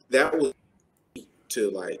that was to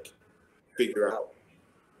like figure out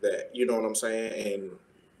that, you know what I'm saying, and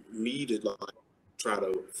me to like try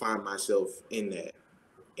to find myself in that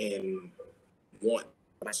and want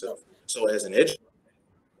myself. So as an educator,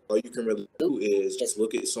 all you can really do is just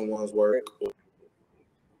look at someone's work or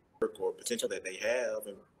potential that they have,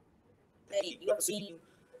 and hey, you ever seen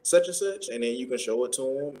such and such, and then you can show it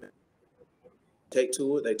to them. Take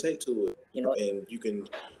to it, they take to it, you know, and you can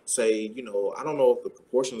say, you know, I don't know if the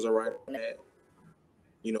proportions are right on that.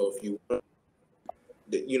 You know, if you,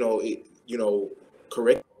 you know,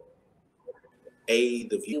 correct aid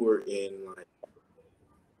the viewer in like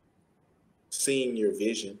seeing your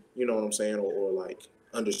vision, you know what I'm saying, or like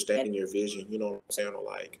understanding your vision, you know what I'm saying, or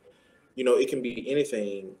like You know, it can be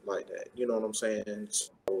anything like that. You know what I'm saying?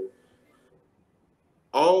 So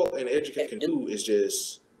all an educator can do is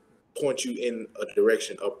just point you in a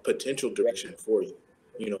direction, a potential direction for you.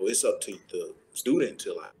 You know, it's up to the student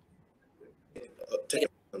to like take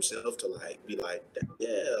it themselves to like be like,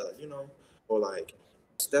 yeah, you know, or like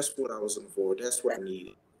that's what I was looking for. That's what I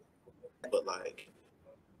needed. But like,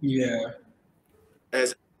 Yeah.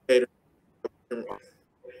 as an educator,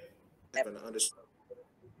 having to understand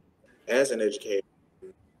as an educator,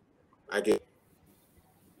 I get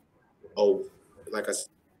like I said,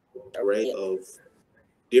 array of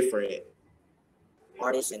different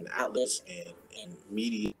artists and outlets and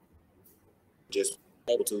media, just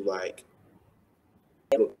able to like,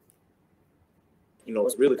 you know,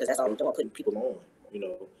 it's really because that's all I'm doing, putting people on. You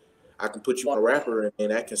know, I can put you on a rapper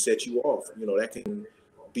and that can set you off. You know, that can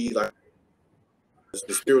be like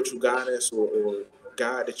the spiritual guidance or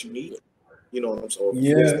God that you need. You know what I'm saying?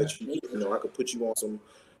 Yeah. That you need. You know, I could put you on some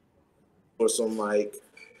like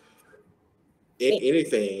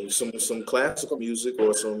anything, some classical music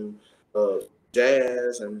or some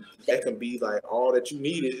jazz, and that can be like all that you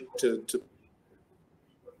needed to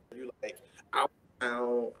you like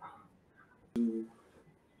out to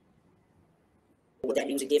what that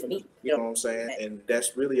music did for me. You know what I'm saying? And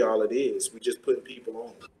that's really all it is. We just putting people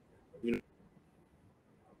on. You know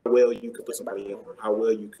how well you can put somebody on, how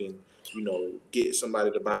well you can, you know, get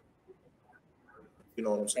somebody to buy. You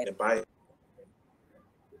know what I'm saying? And buy it.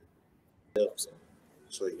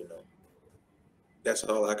 So you know, that's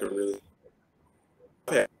all I can really.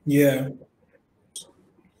 Yeah.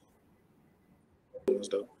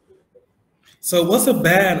 So what's a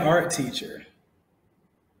bad art teacher?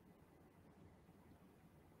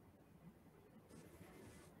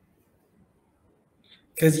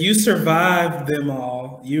 Because you survived them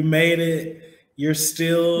all. You made it. You're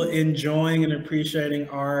still enjoying and appreciating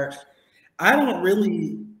art. I don't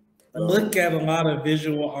really look at a lot of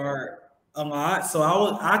visual art a lot. So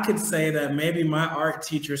I could say that maybe my art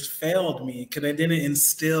teachers failed me because they didn't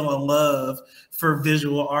instill a love for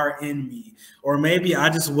visual art in me. Or maybe I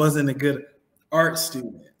just wasn't a good art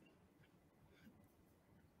student.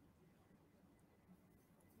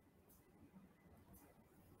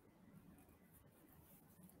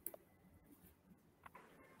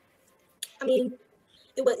 I mean,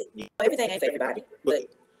 it was everything ain't for everybody, but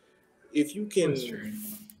if you can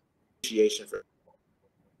appreciation for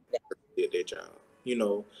their job, you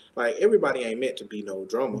know, like everybody ain't meant to be no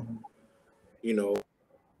drummer, you know.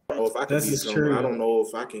 Or if I can be a drummer, I don't know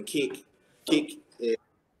if I can kick. I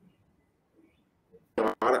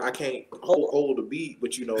can't hold the beat,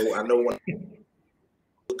 but you know, I know when I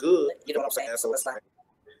look good. You know what I'm saying? So it's like,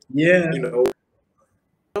 yeah, you know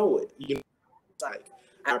it. You know, like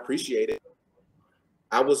I appreciate it.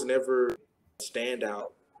 I was never a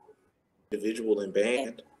standout individual in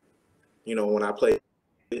band. You know, when I played,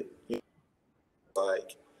 you know,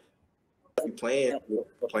 like playing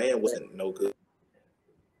wasn't no good.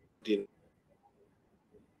 Didn't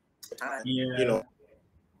you know?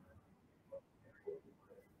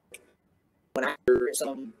 When I heard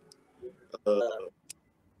some, who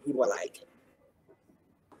do I like?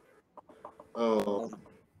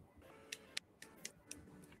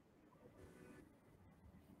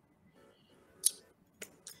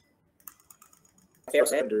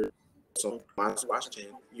 Sanders, so Miles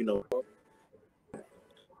Washington, you know,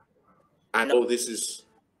 I know this is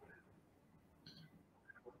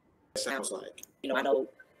sounds like, you know, I know.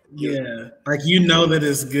 Yeah, like you know that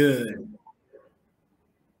it's good.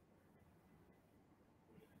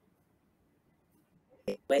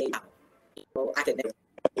 Way out. Well, I could never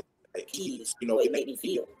keys, you know, it made me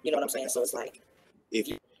feel. You know what I'm saying? So it's like, if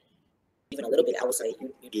you even a little bit, I would say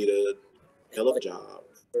you did a hell of a job,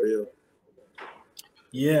 for real.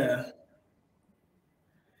 Yeah.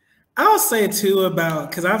 I'll say too about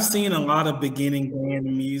because I've seen a lot of beginning band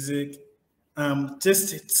music.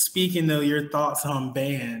 Just speaking though, your thoughts on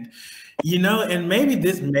band, you know, and maybe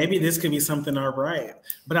this could be something I write,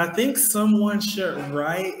 but I think someone should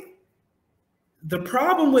write. The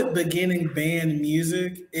problem with beginning band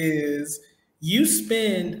music is you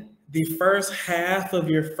spend the first half of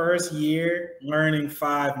your first year learning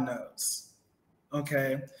 5 notes.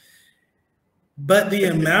 Okay. But the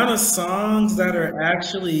amount of songs that are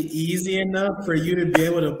actually easy enough for you to be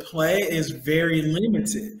able to play is very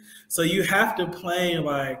limited. So you have to play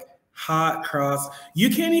like Hot Cross. You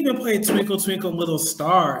can't even play Twinkle Twinkle Little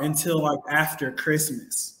Star until like after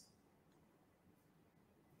Christmas.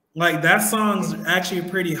 Like that song's actually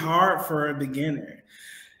pretty hard for a beginner.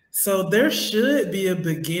 So there should be a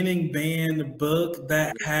beginning band book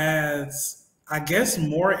that has I guess,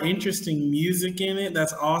 more interesting music in it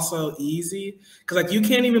that's also easy. Because like you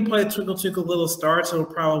can't even play Twinkle Twinkle Little Star till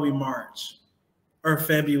probably March or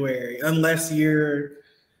February, unless you're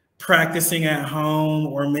practicing at home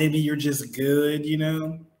or maybe you're just good, you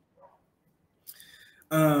know.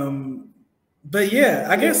 But yeah,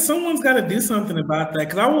 I guess someone's got to do something about that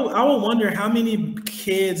because I will wonder how many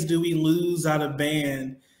kids do we lose out of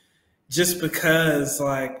band just because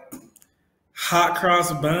like Hot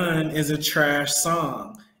Cross Bun is a trash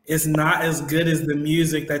song. It's not as good as the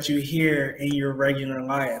music that you hear in your regular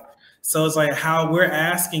life. So it's like how we're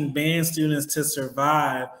asking band students to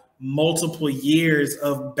survive multiple years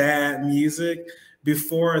of bad music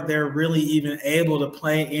before they're really even able to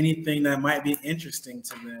play anything that might be interesting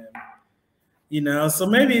to them. You know, so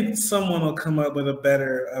maybe someone will come up with a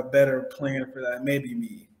better plan for that. Maybe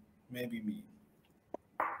me. Maybe me.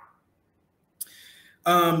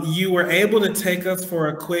 You were able to take us for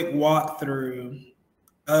a quick walkthrough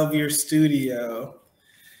of your studio.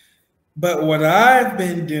 But what I've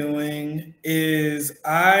been doing is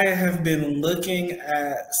I have been looking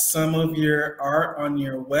at some of your art on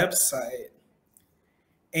your website.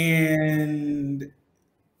 And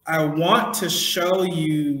I want to show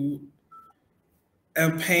you a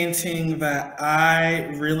painting that I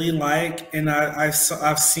really like. And I've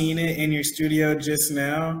seen it in your studio just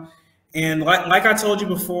now. And like I told you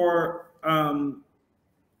before, I'm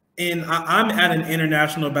at an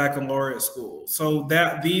international baccalaureate school. So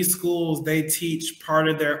that these schools, they teach part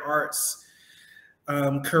of their arts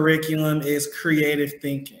curriculum is creative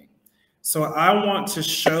thinking. So I want to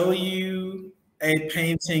show you a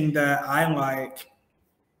painting that I like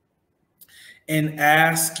and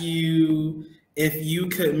ask you if you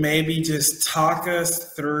could maybe just talk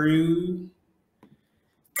us through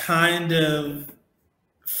kind of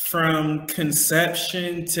from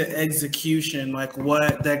conception to execution, like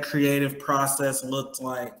what that creative process looked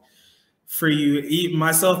like for you.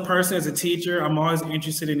 Myself personally, as a teacher, I'm always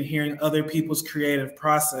interested in hearing other people's creative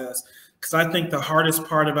process because I think the hardest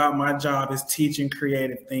part about my job is teaching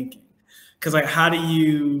creative thinking. Because like, how do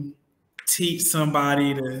you teach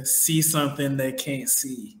somebody to see something they can't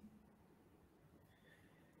see?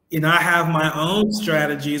 And I have my own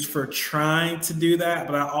strategies for trying to do that,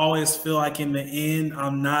 but I always feel like in the end,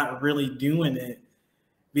 I'm not really doing it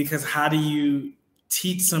because how do you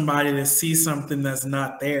teach somebody to see something that's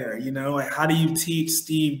not there? You know, like how do you teach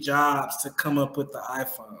Steve Jobs to come up with the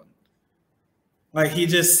iPhone? Like he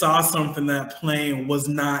just saw something that plain was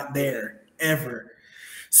not there ever.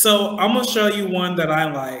 So I'm gonna show you one that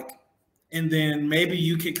I like, and then maybe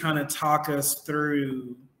you could kind of talk us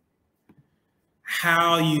through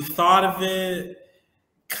how you thought of it,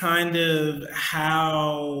 kind of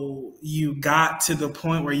how you got to the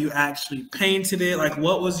point where you actually painted it. Like,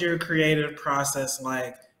 what was your creative process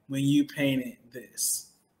like when you painted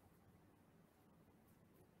this?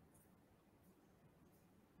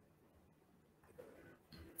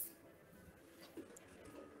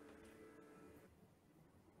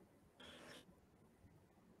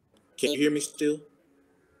 Can you hear me still?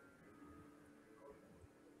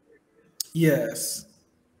 Yes.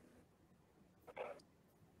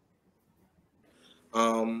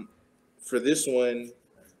 For this one,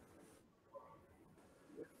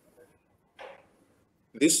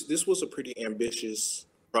 this was a pretty ambitious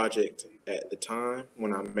project at the time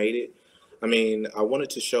when I made it. I mean, I wanted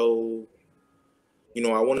to show,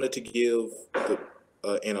 I wanted to give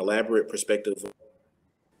an elaborate perspective,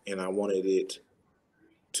 and I wanted it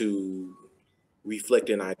to reflect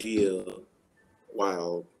an idea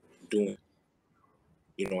while doing,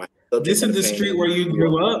 This is the street where you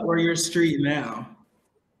grew up or your street now?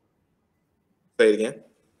 Say it again.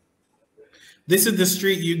 This is the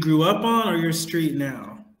street you grew up on or your street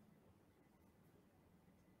now?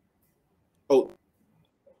 Oh,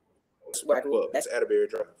 it's where I grew up. That's Atterbury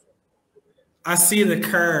Drive. I see the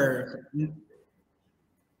curve.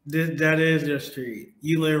 That is your street.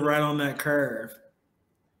 You live right on that curve.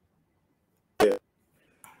 Yeah.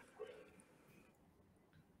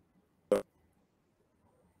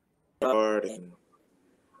 And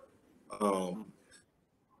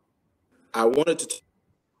I wanted to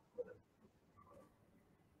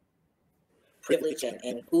privilege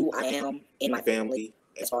and who I am in my family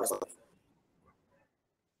as far as life.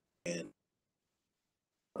 And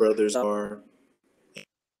brothers are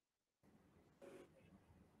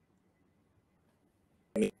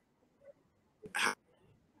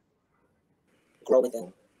grow with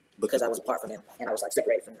them because I was apart from them and I was like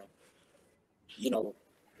separated from them,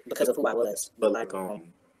 because of who I was. But like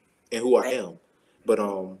and who I am. But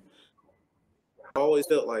I always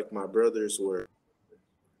felt like my brothers were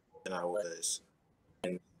and I was.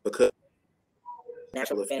 And because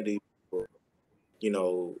natural affinity for, you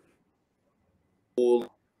know,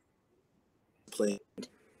 full discipline,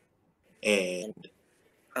 and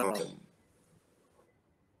I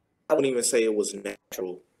wouldn't even say it was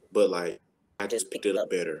natural, but like I just picked it up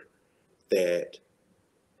better that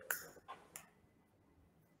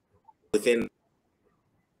within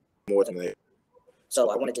more than that. So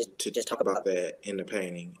I wanted to just talk about that in the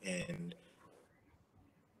painting, and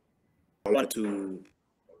I wanted to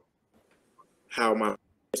how my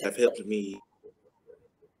parents have helped me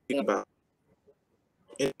think about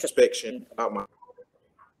introspection, about my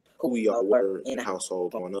who we all were in the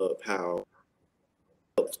household growing up, how it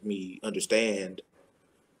helped me understand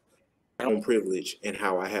my own privilege and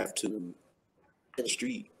how I have to the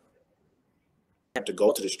street. I have to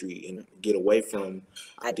go to the street and get away from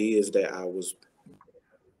ideas that I was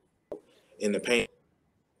in the pain.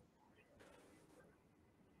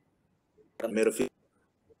 Metaphysics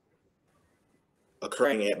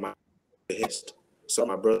occurring at my behest. So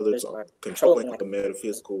my brothers are controlling like a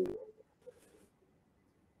metaphysical,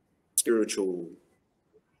 spiritual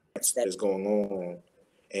that is going on,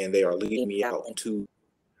 and they are leading me out into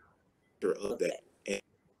of that, and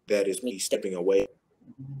that is me stepping away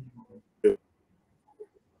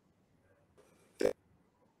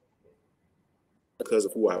because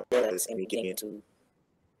of who I was and beginning to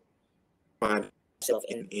find myself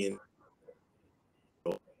in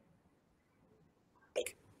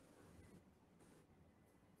like,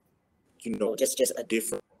 you know, just a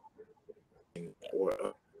different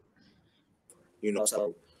or you know.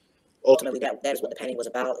 So ultimately that is what the painting was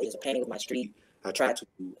about. It was a painting of my street. I tried to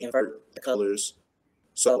invert the colors,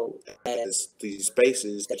 so as these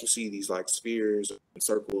spaces that you see, these like spheres and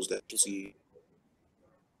circles that you see,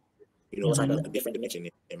 you know, it's like a different dimension,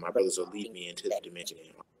 and my brothers will lead me into that dimension,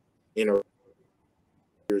 inner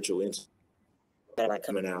spiritual insight that like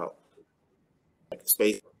coming out like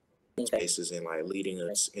spaces and like leading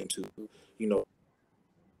us into, you know,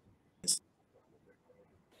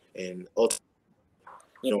 and ultimately,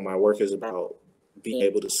 you know, my work is about being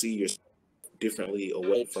able to see yourself differently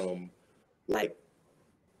away from like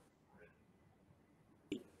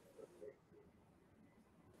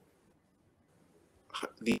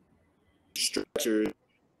the structured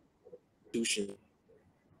institution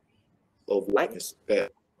of whiteness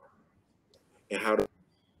that, and how to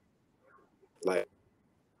like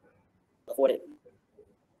afford it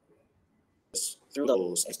through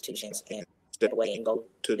those institutions and step away and go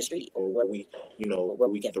to the street or where we, you know, where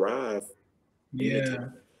we can thrive. Yeah.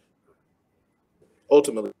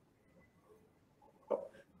 Ultimately,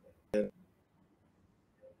 and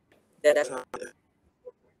that's how.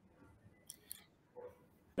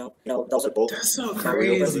 No, those are both. That's so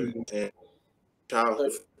crazy. And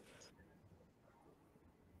childhood.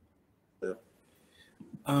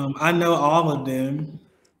 I know all of them.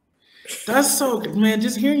 That's so, man,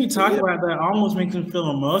 just hearing you talk about that almost makes me feel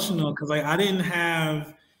emotional because like I'm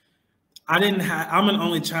an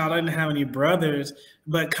only child. I didn't have any brothers,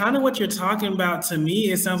 but kind of what you're talking about to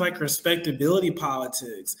me, it sounds like respectability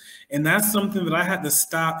politics. And that's something that I had to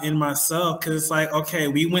stop in myself because it's like, okay,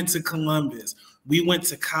 we went to Columbus, we went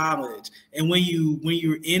to college. And when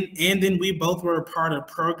you're in, and then we both were a part of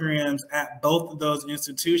programs at both of those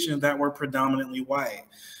institutions that were predominantly white.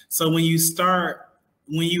 So when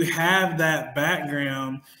you have that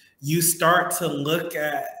background, you start to look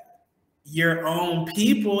at your own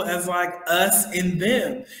people as like us and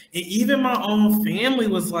them. And even my own family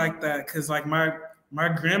was like that because like my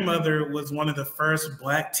grandmother was one of the first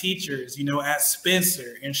Black teachers, you know, at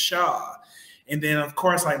Spencer and Shaw. And then of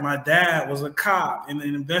course, like my dad was a cop and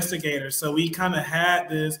an investigator. So we kind of had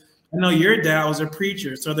this, I know your dad was a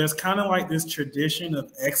preacher. So there's kind of like this tradition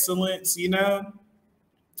of excellence, you know?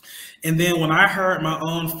 And then when I heard my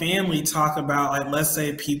own family talk about, like, let's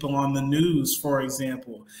say people on the news, for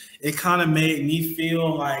example, it kind of made me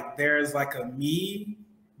feel like there's like a me,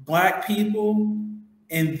 Black people,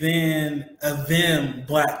 and then a them,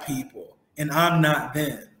 Black people, and I'm not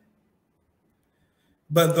them.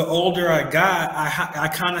 But the older I got, I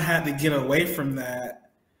kind of had to get away from that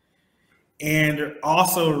and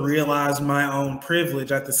also realize my own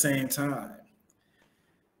privilege at the same time.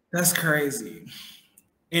 That's crazy.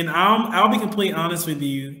 And I'll be completely honest with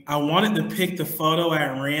you. I wanted to pick the photo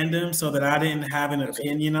at random so that I didn't have an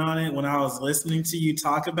opinion on it when I was listening to you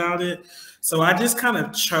talk about it. So I just kind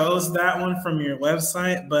of chose that one from your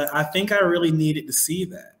website, but I think I really needed to see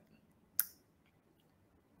that.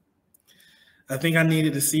 I think I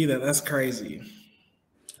needed to see that. That's crazy.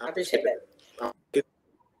 I appreciate that.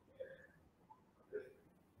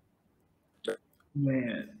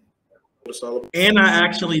 Man. And I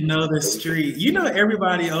actually know the street. You know,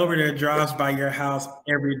 everybody over there drives by your house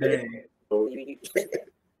every day.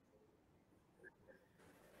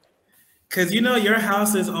 Because you know, your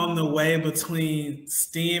house is on the way between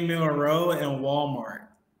Steam Mill Road and Walmart.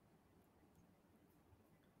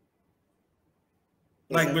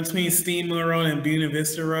 Like between Steam Mill Road and Buena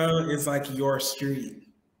Vista Road is like your street.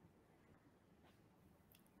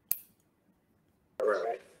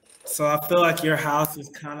 So I feel like your house is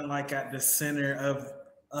kind of like at the center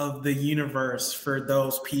of the universe for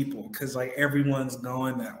those people, because like everyone's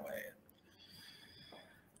going that way.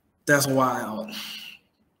 That's wild.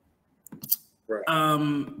 Right.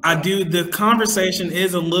 The conversation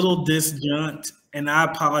is a little disjunct, and I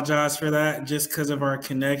apologize for that just because of our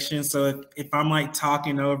connection. So if I'm like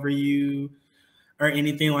talking over you or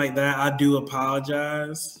anything like that, I do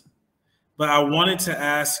apologize. But I wanted to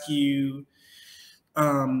ask you,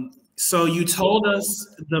 so you told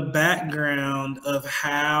us the background of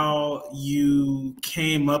how you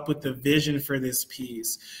came up with the vision for this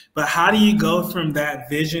piece, but how do you go from that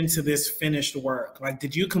vision to this finished work? Like,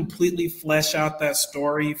 did you completely flesh out that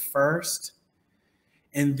story first?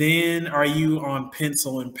 And then are you on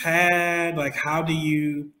pencil and pad? Like, how do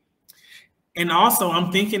you, and also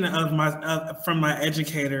I'm thinking of from my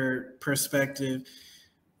educator perspective,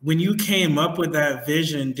 when you came up with that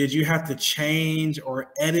vision, did you have to change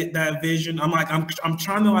or edit that vision? I'm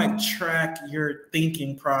trying to like track your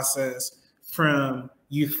thinking process from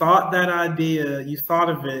you thought that idea, you thought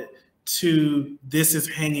of it, to this is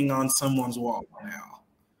hanging on someone's wall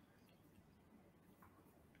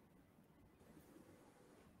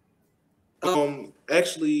now.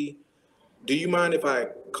 Actually, do you mind if I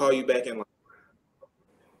call you back in line?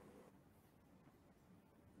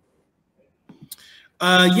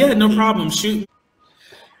 Yeah, no problem. Shoot.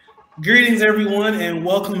 Greetings, everyone, and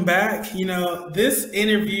welcome back. You know, this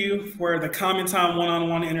interview for the CommonTime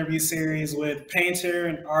one-on-one interview series with painter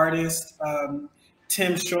and artist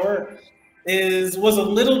Tim Short was a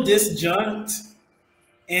little disjunct,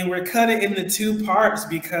 and we're cut it into two parts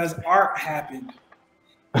because art happened.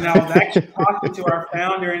 And I was actually talking to our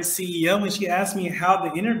founder and CEO, and she asked me how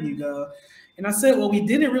the interview go, and I said, "Well, we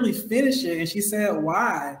didn't really finish it," and she said,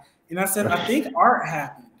 "Why?" And I said, "I think art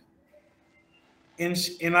happened."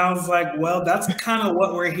 And I was like, well, that's kind of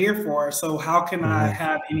what we're here for. So how can I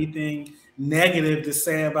have anything negative to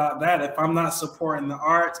say about that? If I'm not supporting the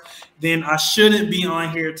arts, then I shouldn't be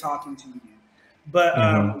on here talking to you. But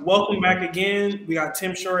welcome back again. We got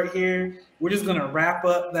Tim Short here. We're just going to wrap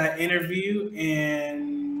up that interview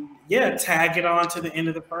and, yeah, tag it on to the end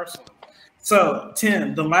of the first one. So,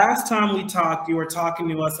 Tim, the last time we talked, you were talking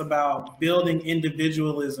to us about building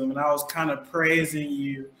individualism, and I was kind of praising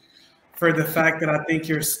you for the fact that I think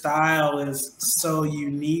your style is so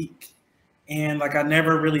unique, and like I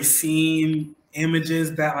never really seen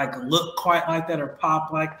images that like look quite like that or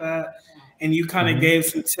pop like that. And you kind of gave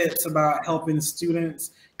some tips about helping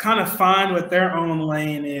students kind of find what their own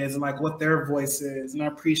lane is and like what their voice is, and I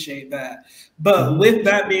appreciate that. But with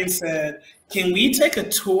that being said, can we take a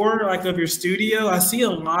tour like of your studio? I see a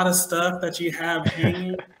lot of stuff that you have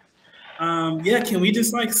hanging. Yeah, can we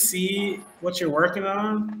just like see what you're working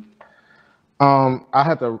on? I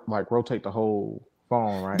have to like rotate the whole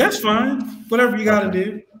phone, right? That's fine. Whatever you got to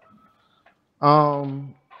do.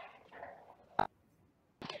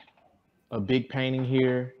 A big painting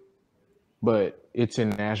here, but it's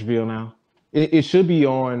in Nashville now. It should be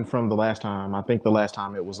on from the last time. I think the last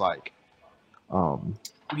time it was like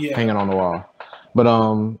hanging on the wall. But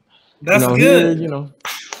that's good.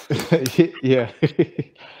 Here, yeah.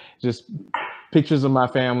 Just pictures of my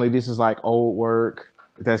family. This is like old work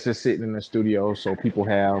that's just sitting in the studio, so people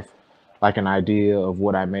have like an idea of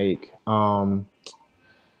what I make. Can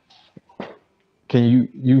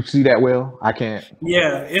you see that well? I can't.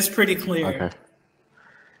 Yeah, it's pretty clear. Okay.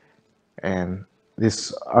 And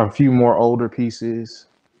this are a few more older pieces,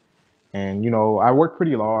 and I work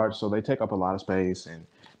pretty large, so they take up a lot of space. And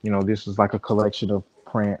this is like a collection of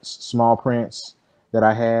prints, small prints that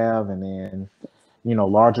I have, and then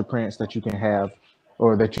larger prints that you can have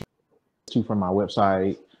or that you to from my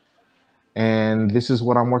website. And this is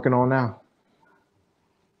what I'm working on now.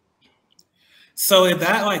 So is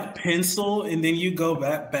that like pencil, and then you go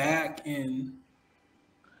back and?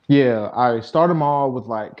 Yeah, I start them all with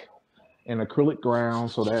like an acrylic ground.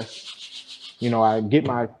 So that's, I get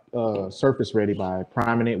my surface ready by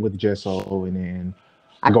priming it with gesso, and then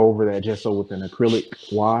I go over that gesso with an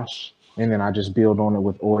acrylic wash, and then I just build on it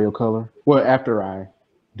with oil color. Well, after I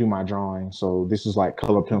do my drawing. So this is like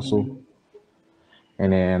color pencil,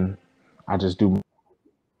 and then I just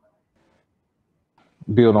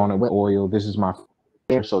build on it with oil. This is my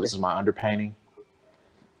So this is my underpainting.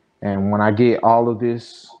 And when I get all of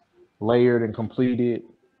this layered and completed,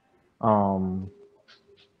 I'll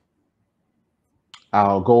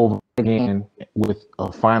go over again with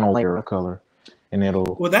a final layer of color, and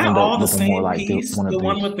it'll Was that end all up the looking more same like piece? one of The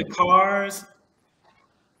one these. with the cars?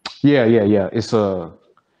 Yeah. It's a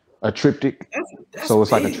triptych. That's So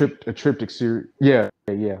it's like big. a triptych series. Yeah.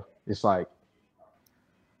 It's like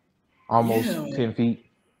almost Yeah. 10 feet.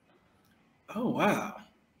 Oh, wow.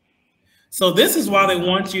 So this is why they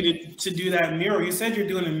want you to do that mural. You said you're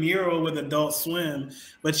doing a mural with Adult Swim,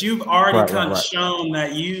 but you've already kind of shown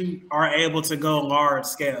that you are able to go large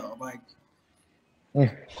scale. Like,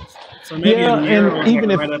 so maybe a mural and even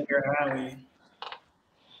is if right up your alley.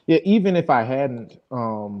 Yeah, even if I hadn't,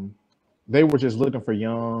 they were just looking for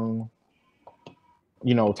young,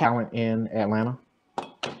 talent in Atlanta.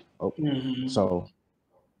 Oh, so,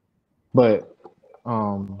 but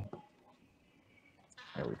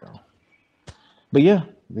there we go. But yeah,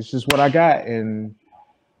 this is what I got, and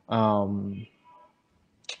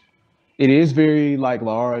it is very like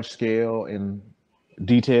large scale and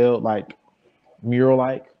detailed, like mural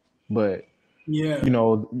like, but yeah,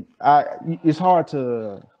 it's hard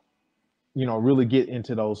to really get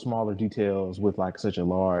into those smaller details with like such a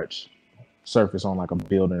large surface on like a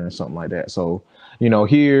building or something like that. So,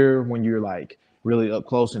 here when you're like really up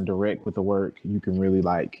close and direct with the work, you can really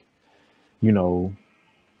like,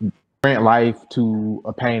 grant life to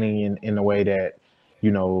a painting in a way that,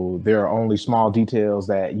 there are only small details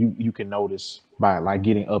that you can notice by like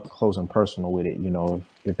getting up close and personal with it,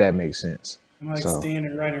 if that makes sense. I'm like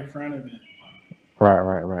standing right in front of it.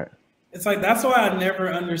 Right. It's like, that's why I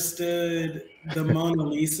never understood the Mona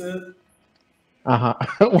Lisa.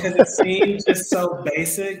 Because it seems just so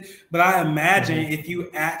basic, but I imagine if you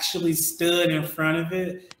actually stood in front of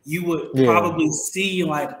it, you would probably see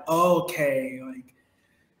like, okay, like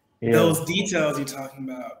those details you're talking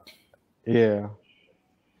about. Yeah.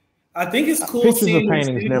 I think it's cool. Pictures of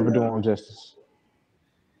paintings never do them justice.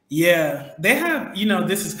 Yeah, they have,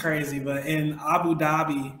 this is crazy, but in Abu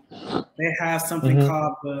Dhabi, they have something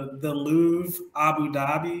called the Louvre Abu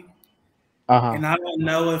Dhabi. And I don't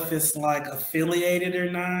know if it's like affiliated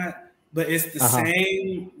or not, but it's the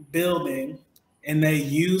same building, and they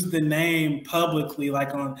use the name publicly,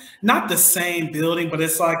 like on not the same building, but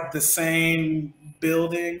it's like the same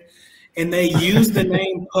building, and they use the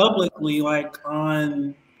name publicly, like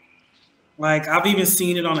on, like I've even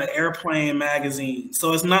seen it on an airplane magazine.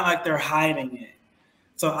 So it's not like they're hiding it.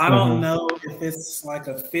 So I don't know if it's like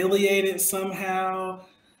affiliated somehow.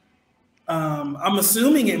 I'm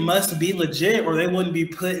assuming it must be legit, or they wouldn't be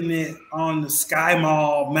putting it on the Sky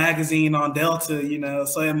Mall magazine on Delta,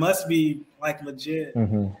 so it must be like legit.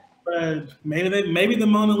 But maybe the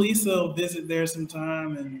Mona Lisa will visit there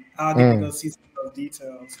sometime, and I'll get to go see some of those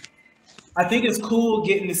details. I think it's cool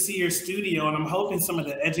getting to see your studio, and I'm hoping some of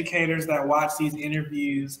the educators that watch these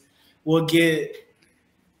interviews will get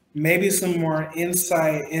maybe some more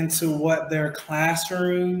insight into what their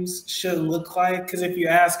classrooms should look like. Because if you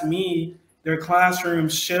ask me, their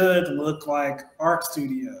classrooms should look like art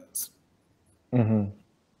studios. But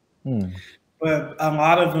a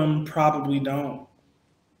lot of them probably don't.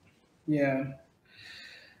 Yeah.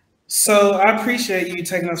 So I appreciate you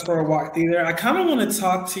taking us for a walk through there. I kind of want to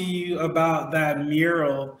talk to you about that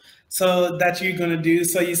mural that you're going to do.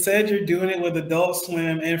 So you said you're doing it with Adult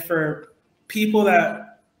Swim, and for people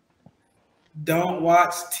that don't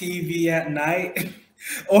watch TV at night,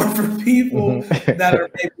 or for people that are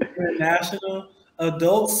maybe international,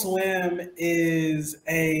 Adult Swim is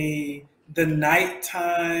the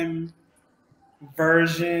nighttime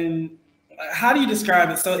version. How do you describe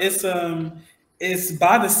it? So it's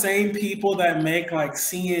by the same people that make like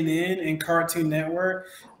CNN and Cartoon Network,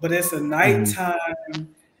 but it's a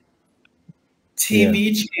nighttime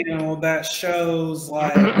TV channel that shows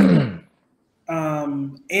like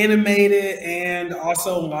animated and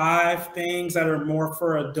also live things that are more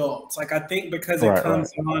for adults. Like I think because it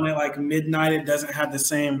comes on at like midnight, it doesn't have the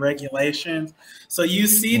same regulations. So you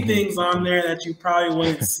see things on there that you probably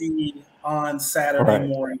wouldn't see on Saturday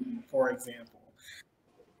morning, for example.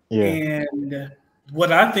 And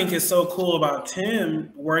what I think is so cool about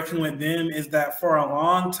Tim working with them is that for a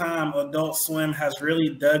long time, Adult Swim has really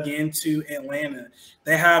dug into Atlanta.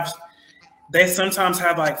 They sometimes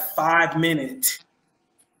have like 5-minute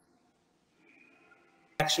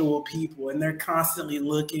actual people, and they're constantly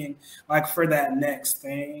looking like for that next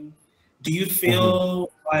thing. Do you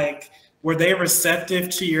feel like, were they receptive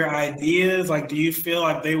to your ideas? Like, do you feel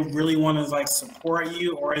like they really want to like support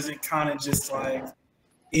you, or is it kind of just like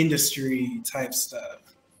industry type stuff?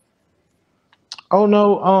 Oh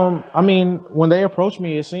no, I mean, when they approached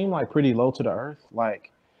me, it seemed like pretty low to the earth.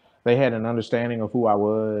 Like they had an understanding of who I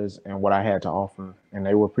was and what I had to offer, and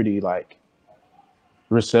they were pretty like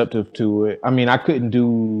receptive to it. I mean, I couldn't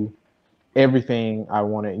do everything I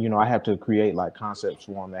wanted. You know, I have to create like concepts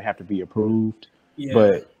for them that have to be approved. Yeah.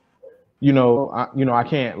 But I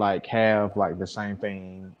can't like have like the same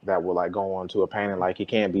thing that will like go on to a painting. Like it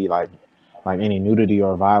can't be like any nudity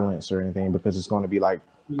or violence or anything because it's going to be like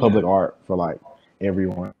Yeah. public art for like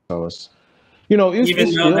everyone. So it's Even it's though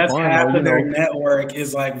still that's fun though. half of their network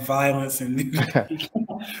is like violence and nudity.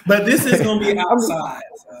 But this is gonna be I mean, outside.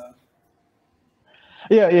 So.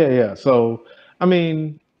 yeah. So I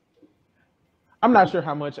mean, I'm not sure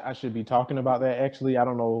how much I should be talking about that. Actually, I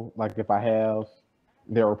don't know, like if I have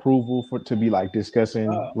their approval for to be like discussing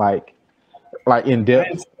Oh, like in I depth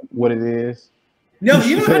ain't- what it is. no,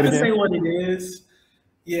 you don't Say have it to say again. what it is.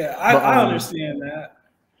 Yeah, But I understand that.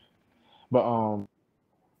 but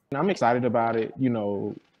I'm excited about it.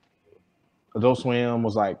 Adult Swim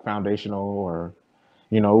was like foundational, or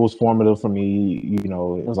it was formative for me. It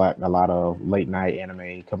was like a lot of late night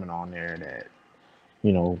anime coming on there that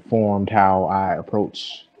formed how I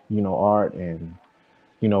approach art and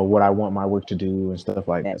what I want my work to do and stuff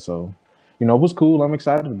like that. So it was cool. I'm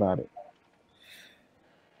excited about it.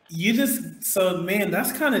 Man,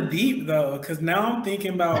 that's kind of deep though, because now I'm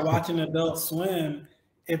thinking about watching Adult Swim.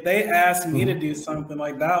 If they asked me to Mhm. do something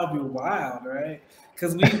like that, would be wild, right?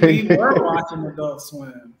 Because we were watching Adult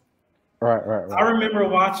Swim. I Right. remember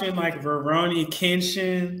watching like Veroni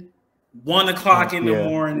Kenshin, 1 o'clock in the Yeah,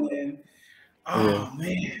 morning. yeah, Oh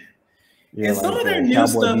man. yeah. And some Like of their new Cowboy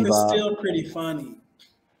stuff is Bebop. still pretty funny.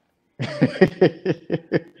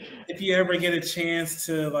 If you ever get a chance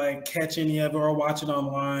to like catch any of it or watch it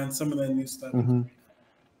online, some of the new stuff. hmm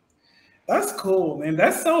That's cool, man.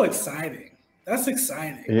 That's so exciting. That's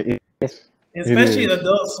exciting. It Especially is.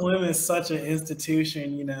 Adult Swim is such an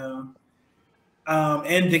institution,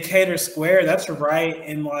 and Decatur Square, that's right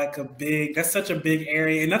in like that's such a big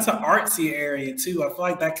area. And that's an artsy area too. I feel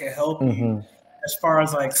like that could help you hmm as far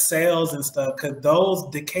as like sales and stuff. Cause those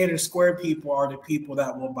Decatur Square people are the people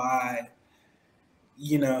that will buy,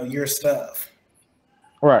 your stuff.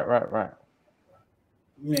 Right.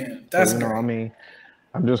 Yeah, So that's I great. mean,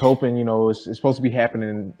 I'm just hoping it's supposed to be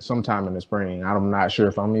happening sometime in the spring. I'm not sure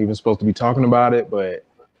if I'm even supposed to be talking about it, but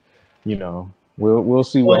we'll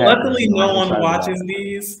see what Well, happens. luckily, no I'm one excited about watches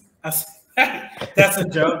these. That's a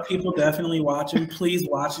joke. People definitely watch them. Please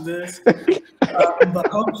watch this. it. But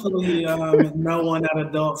hopefully, no one at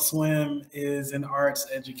Adult Swim is an arts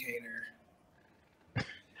educator.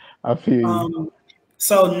 I feel you. Um,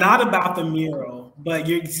 so not about the mural, but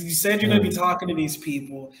you said you're going to be Mm. talking to these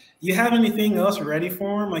people. You have anything else ready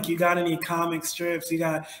for them? Like you got any comic strips?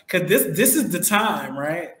 Because this is the time,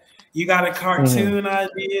 right? You got a Mhm. cartoon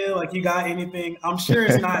idea? Like you got anything? I'm sure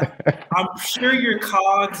it's not. I'm sure your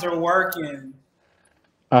cogs are working.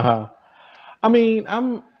 Uh-huh. I mean,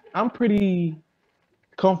 I'm pretty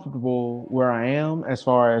comfortable where I am as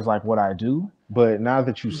far as like what I do. But now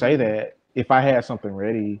that you say Mhm. that, if I had something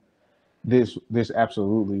ready, this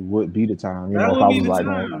absolutely would be the time. That If would I be was the like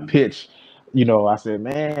gonna time. pitch, I said,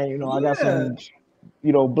 man, I got Yeah.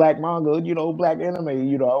 some, black manga, black anime,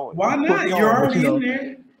 Why put me not? You're on. But already in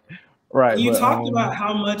there. right, You but talked about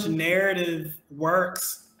how much narrative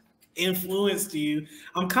works influenced you.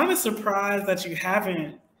 I'm kind of surprised that you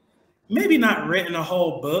haven't maybe not written a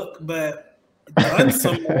whole book, but done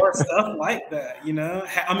some more stuff like that, I I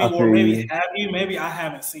mean, or feel maybe you. have you? Maybe I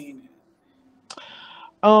haven't seen it.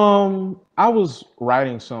 I was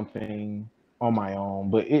writing something on my own,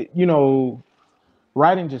 but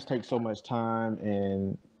writing just takes so much time,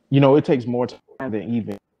 and it takes more time than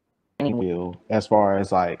even will, as far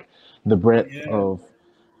as like the breadth Yeah, of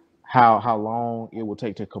how long it will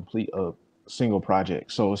take to complete a single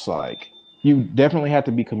project. So it's like you definitely have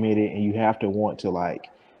to be committed, and you have to want to like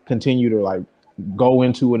continue to like go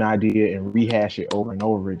into an idea and rehash it over and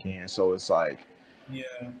over again. So it's like yeah.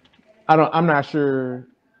 I'm not sure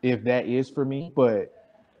if that is for me, but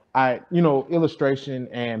illustration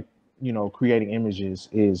and creating images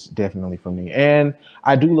is definitely for me. And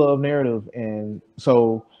I do love narrative, and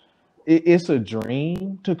so it's a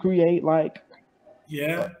dream to create like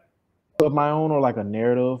Yeah. of my own, or like a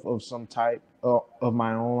narrative of some type of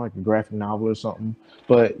my own, like a graphic novel or something.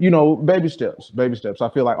 But baby steps. I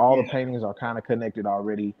feel like all the Yeah. paintings are kind of connected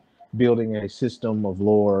already, building a system of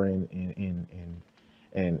lore and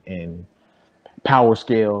power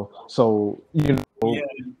scale. So Yeah.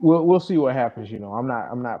 we'll see what happens.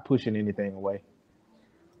 I'm not pushing anything away.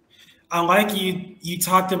 I like you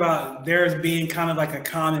talked about there's being kind of like a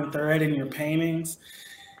common thread in your paintings.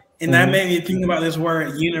 And that made me think about this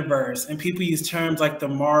word universe, and people use terms like the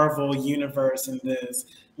Marvel universe and this.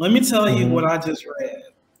 Let me tell you what I just read,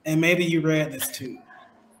 and maybe you read this too.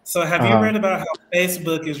 So have you read about how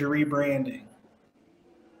Facebook is rebranding?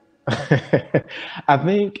 I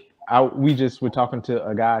think we just were talking to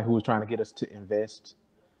a guy who was trying to get us to invest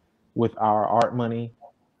with our art money.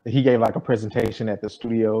 He gave like a presentation at the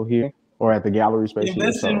studio here or at the gallery space.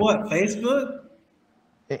 Invest in what? Facebook?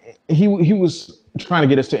 He was trying to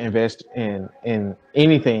get us to invest in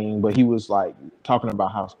anything, but he was like talking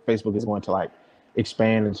about how Facebook is going to like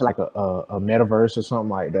expand into like a metaverse or something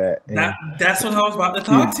like that. And that's what I was about to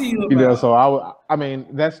talk to you about. You know, so I mean,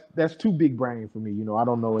 that's too big brain for me. You know, I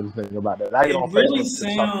don't know anything about that. I get on really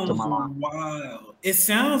Facebook sounds wild. It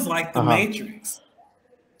sounds like the Matrix.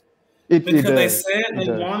 Because they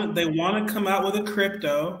said they want to come out with a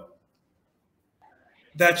crypto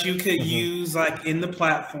that you could use like in the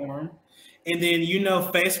platform. And then, you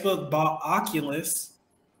know, Facebook bought Oculus,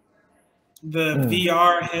 the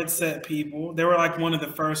VR headset people. They were like one of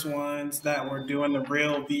the first ones that were doing the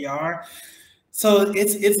real VR. So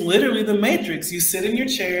it's literally the Matrix. You sit in your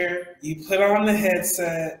chair, you put on the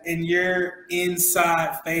headset, and you're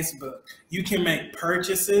inside Facebook. You can make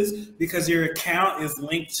purchases because your account is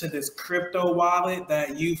linked to this crypto wallet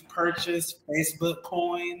that you've purchased Facebook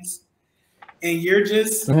coins. And you're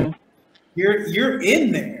just you're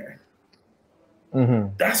in there.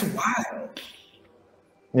 That's wild.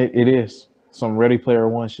 It is some Ready Player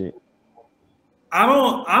One shit. I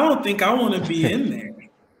don't think I want to be in there.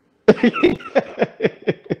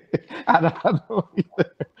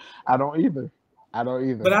 I don't either.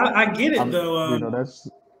 But I get it though. You know,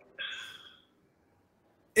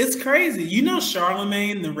 it's crazy. You know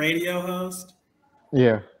Charlemagne, the radio host?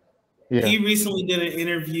 Yeah. He recently did an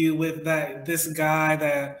interview with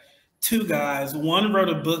two guys. One wrote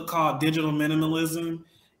a book called Digital Minimalism,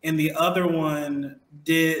 and the other one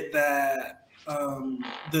did that.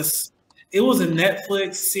 It was a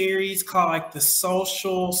Netflix series called like The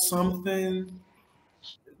Social something.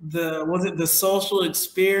 Was it The Social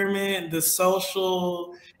Experiment?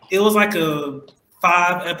 It was like a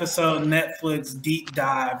 5-episode Netflix deep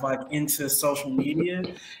dive like into social media.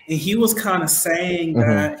 And he was kind of saying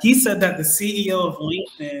that he said that the CEO of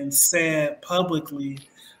LinkedIn said publicly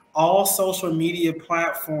all social media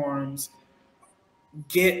platforms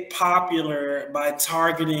get popular by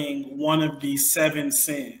targeting one of these 7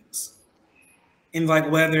 sins. And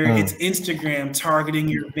like whether it's Instagram targeting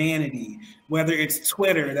your vanity, whether it's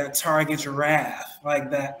Twitter that targets wrath,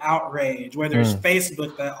 like that outrage, whether it's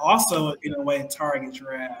Facebook that also in a way targets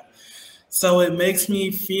wrath. So it makes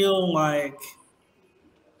me feel like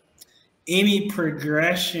any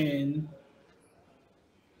progression.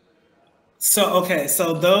 So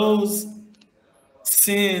those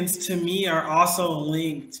sins to me are also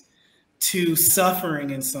linked to suffering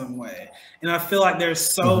in some way. And I feel like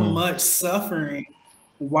there's so much suffering.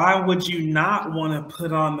 Why would you not want to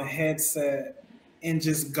put on the headset and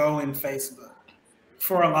just go in Facebook?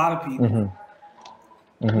 For a lot of people.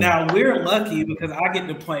 Now, we're lucky because I get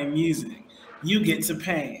to play music. You get to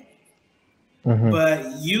paint.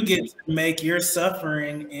 But you get to make your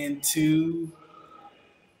suffering into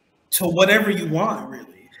whatever you want,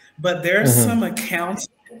 really. But there's some accountant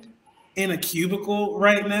in a cubicle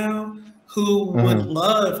right now who would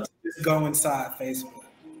love to just go inside Facebook.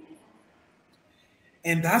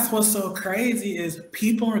 And that's what's so crazy is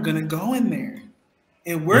people are going to go in there.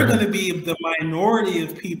 And we're going to be the minority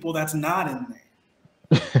of people that's not in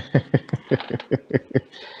there.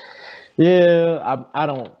 Yeah,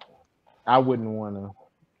 I wouldn't want to.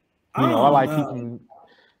 I like keeping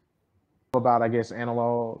about, I guess,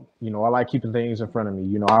 analog. I like keeping things in front of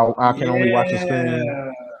me. I can only watch the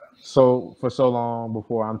screen for so long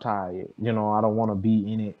before I'm tired. I don't want to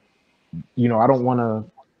be in it. I don't want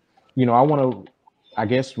to, I want to, I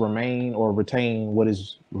guess, remain or retain what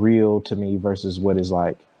is real to me versus what is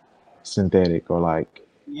like synthetic or like,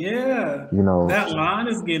 that line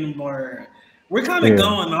is getting blurred. We're kind of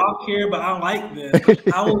going off here, but I like this.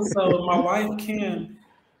 My wife Kim.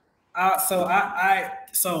 All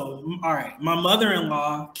right. My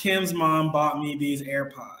mother-in-law, Kim's mom, bought me these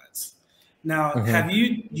AirPods. Now,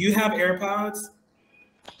 you have AirPods?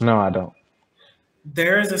 No, I don't.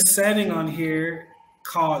 There's a setting on here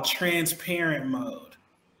called transparent mode.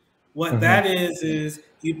 What that is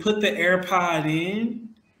you put the AirPod in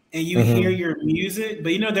and you hear your music,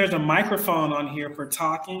 but there's a microphone on here for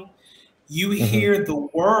talking. You hear the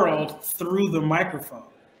world through the microphone.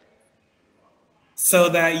 So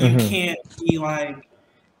that you can't be like,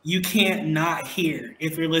 you can't not hear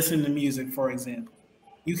if you're listening to music, for example.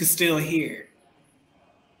 You can still hear.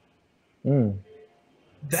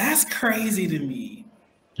 That's crazy to me.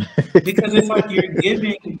 Because it's like you're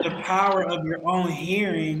giving the power of your own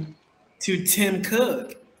hearing to Tim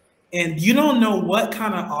Cook. And you don't know what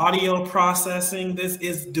kind of audio processing this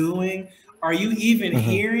is doing. Are you even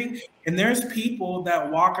hearing? And there's people that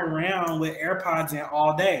walk around with AirPods in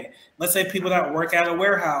all day. Let's say people that work at a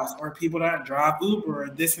warehouse or people that drive Uber or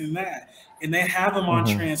this and that. And they have them on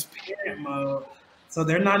transparent mode. So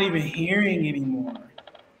they're not even hearing anymore.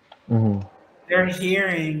 They're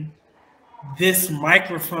hearing this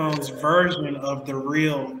microphone's version of the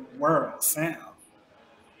real world sound.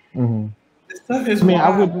 This stuff is I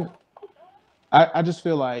wild. wouldn't. I just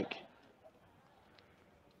feel like,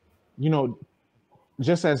 you know,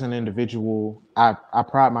 just as an individual, I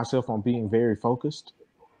pride myself on being very focused.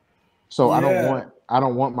 So I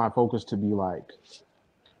don't want my focus to be like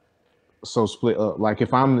so split up. Like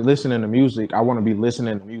if I'm listening to music, I want to be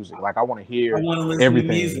listening to music. Like I want to hear everything.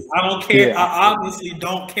 To music. I don't care. Yeah. I obviously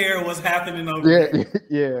don't care what's happening over there.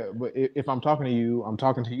 Yeah. But if I'm talking to you, I'm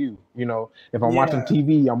talking to you. You know, if I'm watching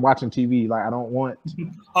TV, I'm watching TV. Like I don't want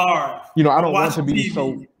hard. You know, I don't want to be TV.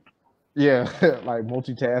 so like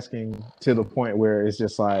multitasking to the point where it's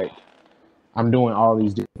just like I'm doing all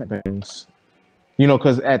these different things. You know,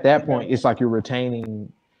 because at that point it's like you're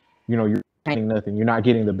retaining, you know, you're retaining nothing. You're not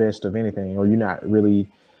getting the best of anything, or you're not really,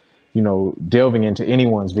 you know, delving into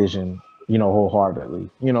anyone's vision, you know, wholeheartedly.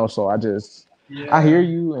 You know, so I hear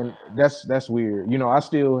you, and that's weird. You know, I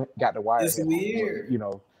still got the wired. It's weird. So, you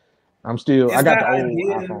know, I got the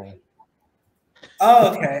old iPhone.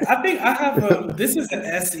 Oh, okay. I think I have this is an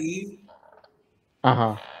SE.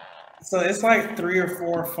 So it's like 3 or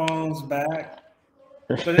 4 phones back.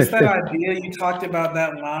 But it's that idea you talked about,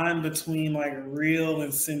 that line between like real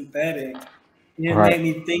and synthetic. It made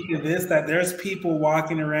me think of this, that there's people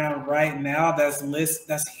walking around right now that's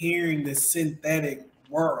hearing the synthetic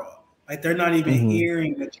world. Like they're not even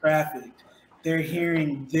hearing the traffic. They're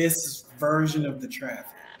hearing this version of the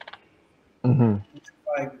traffic.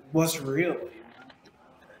 Like what's real?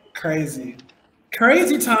 Crazy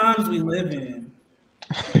times we live in.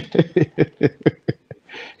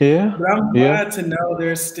 But I'm glad to know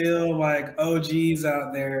there's still like OGs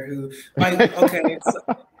out there who like, okay,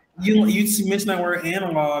 so you mentioned that word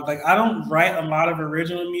analog. Like I don't write a lot of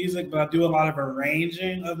original music, but I do a lot of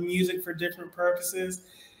arranging of music for different purposes.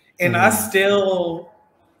 And I still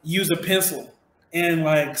use a pencil and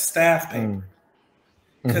like staff paper.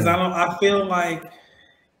 Because I feel like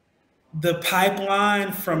the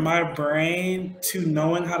pipeline from my brain to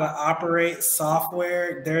knowing how to operate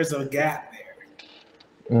software, there's a gap there.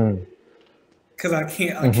 Because I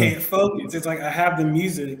can't focus. It's like I have the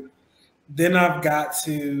music, then I've got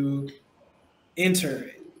to enter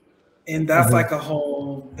it. And that's like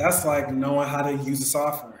that's like knowing how to use the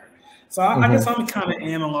software. So I guess I'm kind of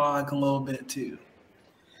analog a little bit too.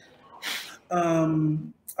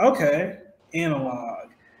 Okay, analog.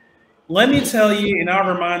 Let me tell you, and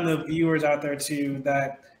I'll remind the viewers out there too,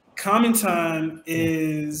 that CommonTime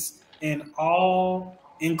is an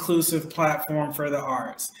all-inclusive platform for the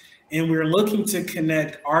arts. And we're looking to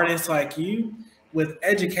connect artists like you with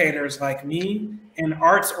educators like me and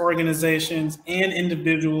arts organizations and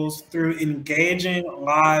individuals through engaging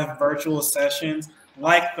live virtual sessions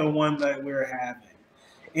like the one that we're having.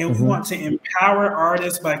 And we want to empower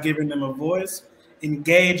artists by giving them a voice,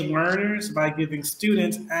 engage learners by giving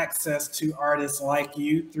students access to artists like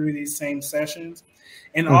you through these same sessions,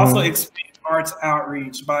 and also expand arts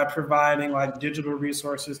outreach by providing like digital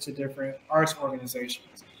resources to different arts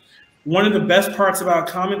organizations. One of the best parts about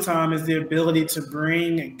CommonTime is the ability to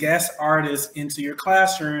bring guest artists into your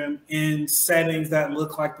classroom in settings that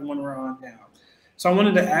look like the one we're on now. So I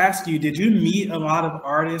wanted to ask you, did you meet a lot of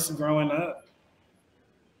artists growing up?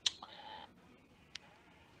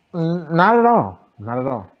 Not at all. Not at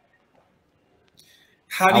all.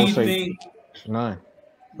 How do you think? None.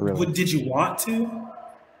 Really. Did you want to?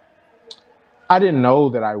 I didn't know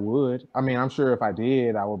that I would. I mean, I'm sure if I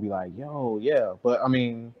did, I would be like, yo, yeah. But I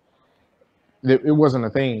mean, it wasn't a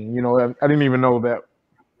thing. You know, I didn't even know that.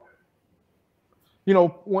 You know,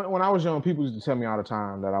 when I was young, people used to tell me all the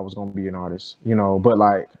time that I was going to be an artist, you know, but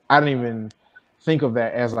like, I didn't even think of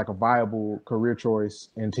that as like a viable career choice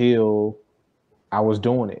until I was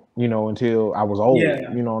doing it, you know, until I was old,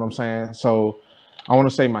 you know what I'm saying? So I want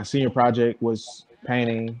to say my senior project was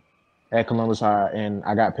painting at Columbus High, and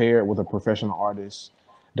I got paired with a professional artist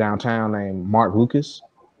downtown named Mark Lucas.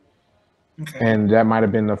 And that might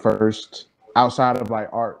have been the first, outside of like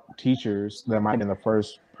art teachers, that might have been the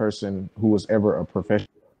first person who was ever a professional.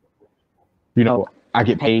 You know, I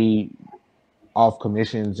get paid off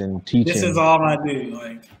commissions and teaching. This is all I do.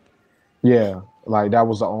 Like, yeah. Like that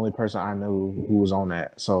was the only person I knew who was on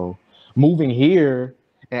that. So moving here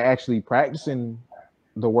and actually practicing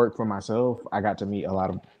the work for myself, I got to meet a lot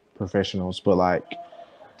of professionals. But like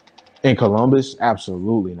in Columbus,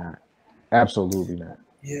 absolutely not. Absolutely not.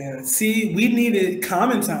 Yeah. See, we needed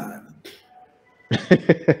common time.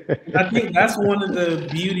 I think that's one of the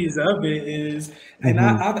beauties of it is, and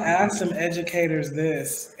Mhm. I've asked some educators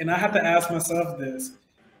this, and I have to ask myself this.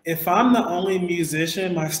 If I'm the only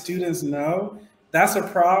musician my students know, that's a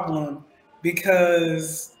problem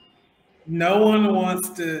because no one wants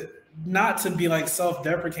to, not to be like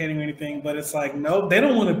self-deprecating or anything, but it's like, no, they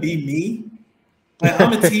don't want to be me. Like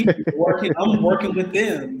I'm a teacher working, I'm working with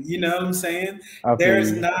them. You know what I'm saying? I feel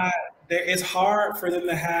There's you. not there it's hard for them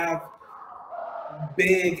to have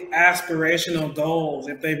big aspirational goals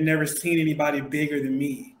if they've never seen anybody bigger than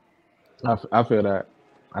me. I feel that.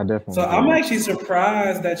 I So definitely feel I'm that. actually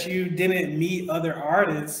surprised that you didn't meet other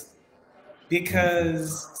artists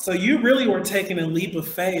because so you really were taking a leap of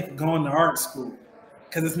faith going to art school.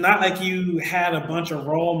 Because it's not like you had a bunch of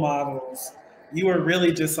role models. You were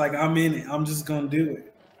really just like, I'm in it. I'm just gonna do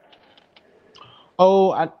it.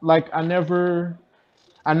 Oh, I never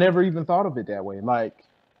even thought of it that way. Like,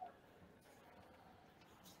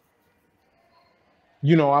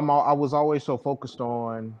 I was always so focused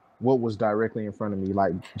on what was directly in front of me,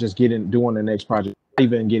 like just doing the next project, not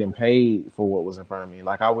even getting paid for what was in front of me.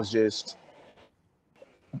 Like I was just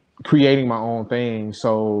creating my own thing.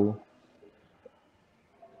 So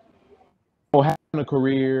having a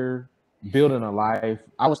career, building a life,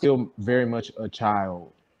 I was still very much a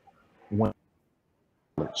child when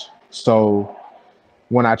college. So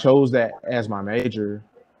when I chose that as my major,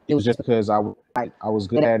 it was just because I was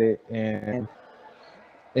good at it, and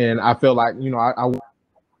I felt like I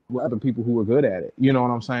with other people who were good at it. You know what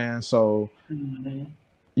I'm saying? So Mhm.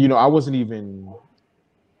 I wasn't even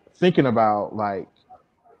thinking about like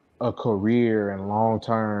a career and long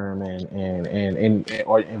term and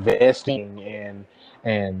or investing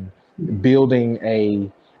and building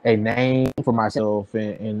a name for myself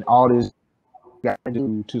and all this got to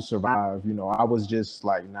do to survive. I was just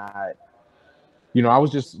like not. I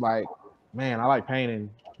was just like, man, I like painting.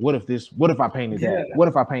 What if I painted Yeah, that? What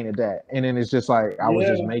if I painted that? And then it's just like I was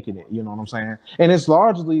just yeah, making it, you know what I'm saying? And it's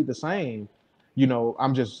largely the same.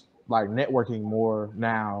 I'm just like networking more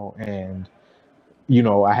now and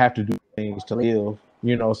I have to do things to live,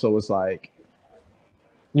 so it's like,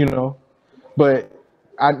 you know, but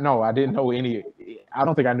I didn't know any. I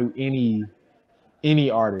don't think I knew any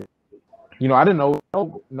artist. I didn't know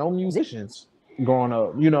no musicians growing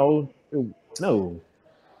up, no,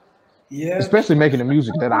 yeah, especially making the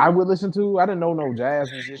music that I would listen to. I didn't know no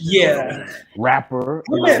jazz musician or no yeah. rapper, I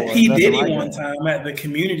met or P. nothing Diddy like one that. time at the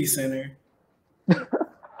community center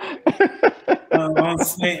on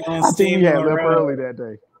I think we had Steamboat left early Road. that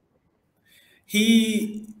day.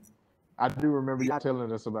 He, I do remember y'all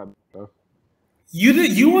telling us about that stuff.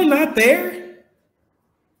 you were not there,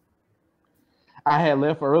 I had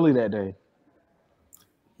left early that day.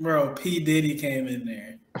 bro. P. Diddy came in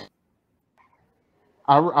there.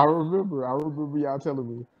 I remember y'all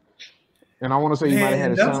telling me, and I want to say he might have Man, had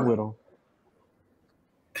and his that's son with him.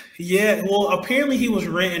 yeah. Well, apparently he was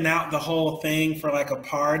renting out the whole thing for like a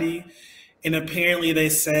party, and apparently they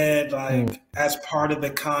said Mm. like as part of the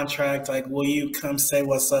contract, like, will you come say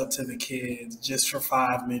what's up to the kids just for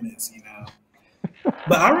 5 minutes, you know?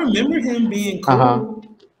 But I remember him being Uh huh. cool.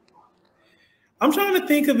 I'm trying to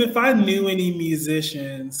think of if I knew any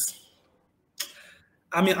musicians.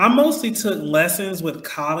 I mean, I mostly took lessons with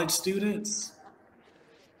college students.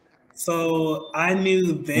 So I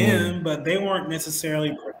knew Mm. them, but they weren't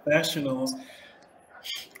necessarily professionals.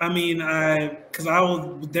 I mean, because I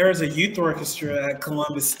was there's a youth orchestra at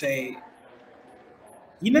Columbus State.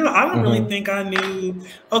 I don't really Mm-hmm. think I knew.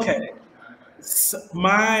 Okay, so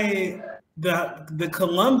the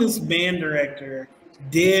Columbus band director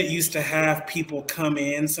did used to have people come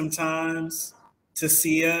in sometimes to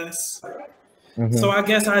see us. So Mm-hmm. I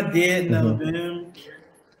guess I did know Mm-hmm. them,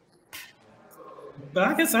 but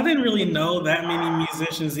I guess I didn't really know that many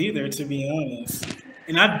musicians either, to be honest.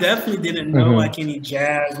 And I definitely didn't know Mm-hmm. like any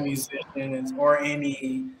jazz musicians or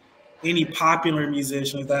any popular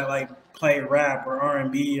musicians that like play rap or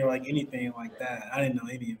R&B or like anything like that. I didn't know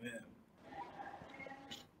any of them.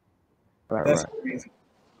 Right. That's Right. crazy.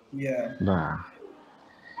 Yeah. Nah.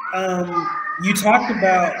 We talked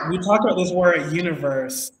about this word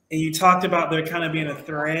universe, and you talked about there kind of being a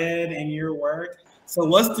thread in your work. So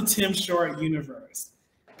what's the Tim Short universe?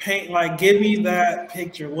 Paint like give me that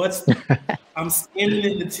picture. I'm standing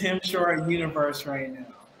in the Tim Short universe right now.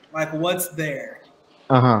 Like what's there?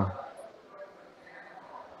 Uh huh.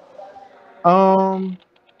 Um,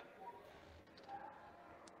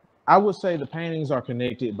 I would say the paintings are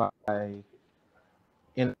connected by an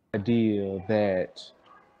idea that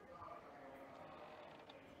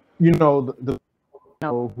the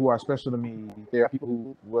people who are special to me. There are people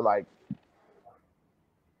who were like,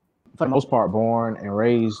 for the most part, born and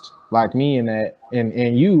raised like me in that,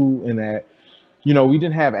 and you in that. We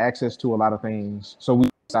didn't have access to a lot of things, so we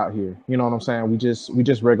out here. You know what I'm saying? We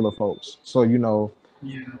just regular folks. So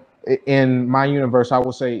Yeah. in my universe, I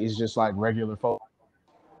would say it's just like regular folks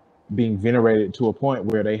being venerated to a point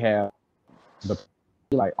where they have the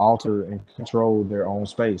like alter and control their own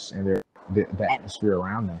space and the atmosphere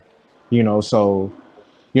around them. So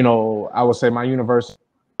I would say my universe is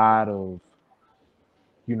a lot of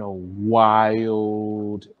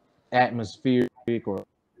wild atmospheric or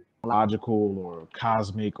logical or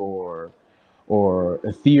cosmic or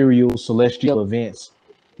ethereal celestial events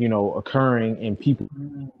occurring and people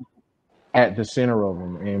at the center of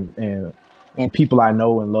them, and people I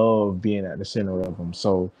know and love being at the center of them.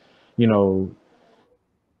 So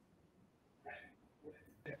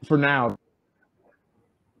for now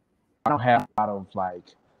I don't have a lot of like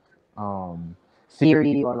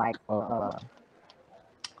theory or like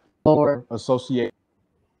or associate.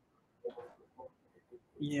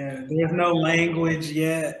 Yeah, there's no language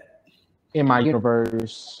yet In my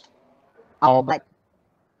universe, all black,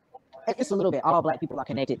 it's a little bit, all black people are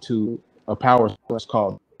connected to a power source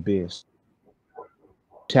called Abyss.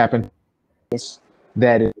 Tap into this,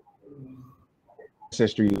 that is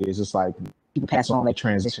ancestry is. It's like people pass on, they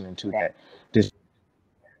transition into that, this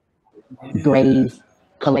grave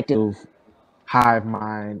collective hive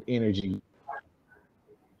mind energy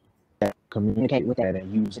that communicate with that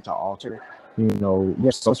and use it to alter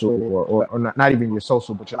your social or not even your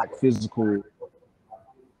social, but your like physical.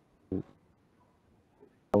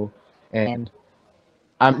 And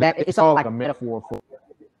that it's all like a metaphor for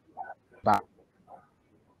about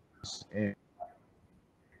and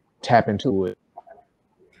tap into it.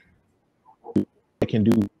 It can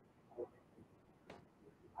do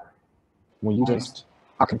when you just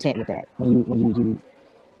are content with that. When you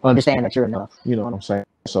understand that you're enough. You know what I'm saying?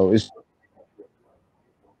 So it's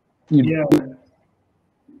yeah.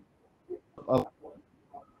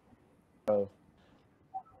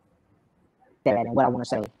 That and what I want to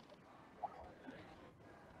say.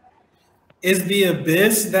 Is the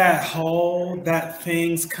abyss that hole that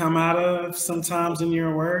things come out of sometimes in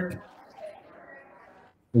your work?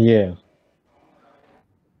 Yeah.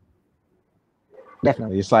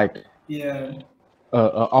 Definitely. It's like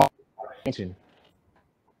all attention.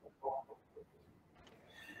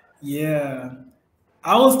 Yeah.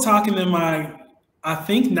 I was talking to I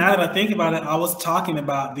think now that I think about it, I was talking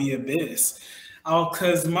about the abyss.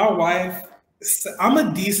 Because my wife, I'm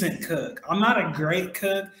a decent cook. I'm not a great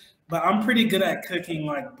cook, but I'm pretty good at cooking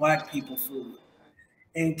like Black people food.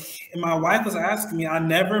 And my wife was asking me, I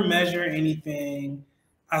never measure anything.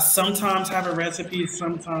 I sometimes have a recipe,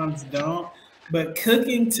 sometimes don't. But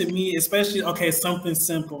cooking to me, especially, okay, something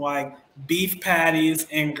simple like beef patties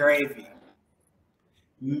and gravy.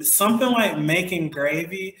 Something like making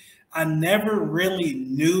gravy, I never really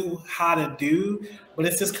knew how to do, but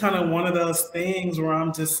it's just kind of one of those things where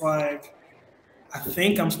I'm just like, I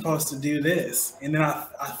think I'm supposed to do this. And then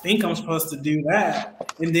I think I'm supposed to do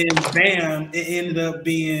that. And then bam, it ended up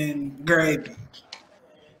being gravy.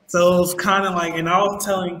 So it was kind of like, and I was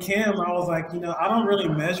telling Kim, I was like, I don't really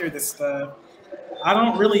measure this stuff. I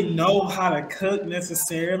don't really know how to cook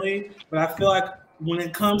necessarily, but I feel like when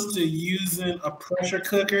it comes to using a pressure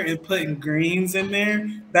cooker and putting greens in there,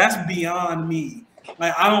 that's beyond me.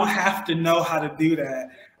 Like, I don't have to know how to do that.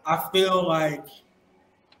 I feel like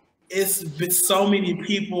it's been so many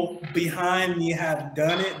people behind me have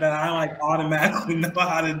done it that I like automatically know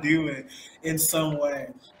how to do it in some way.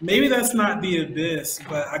 Maybe that's not the abyss,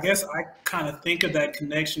 but I guess I kind of think of that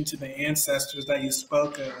connection to the ancestors that you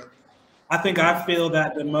spoke of. I think I feel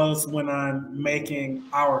that the most when I'm making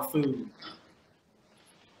our food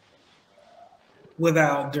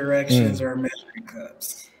without directions or measuring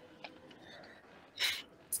cups.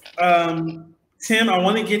 Tim, I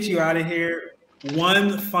want to get you out of here.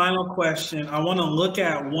 One final question. I want to look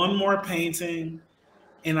at one more painting,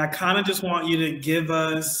 and I kind of just want you to give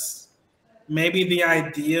us maybe the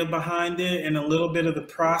idea behind it and a little bit of the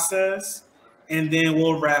process, and then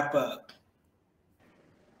we'll wrap up.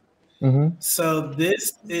 Mm-hmm. So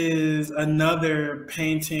this is another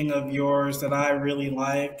painting of yours that I really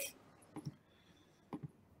like.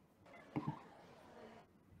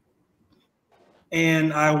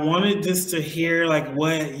 And I wanted just to hear like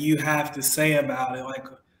what you have to say about it. Like,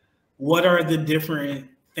 what are the different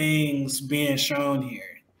things being shown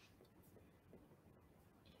here?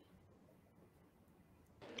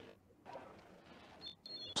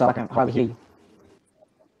 so I can hardly hear you.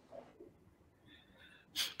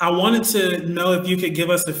 I wanted to know if you could give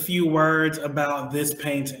us a few words about this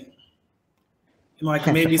painting. And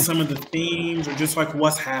like maybe some of the themes or just like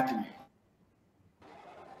what's happening.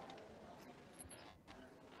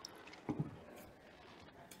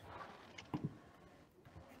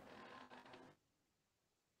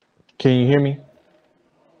 Can you hear me?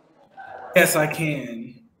 Yes, I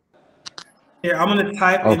can. Here, I'm gonna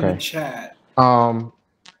type in the chat.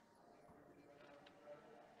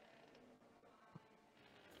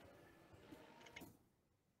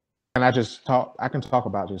 Can I just talk? I can talk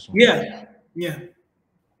about this one. Yeah, yeah.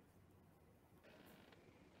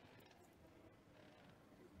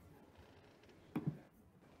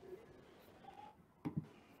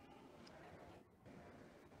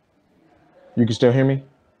 You can still hear me?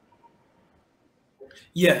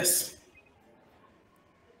 Yes.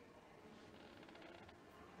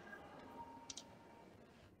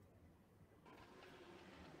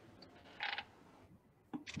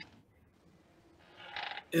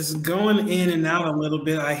 It's going in and out a little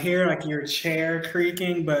bit. I hear like your chair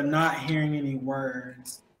creaking, but not hearing any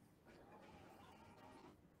words.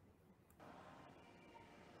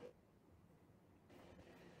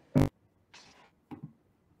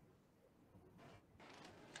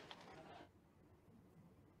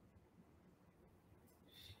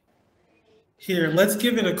 Here, let's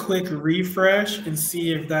give it a quick refresh and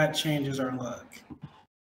see if that changes our luck.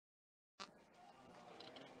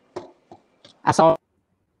 I saw.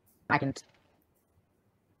 I can.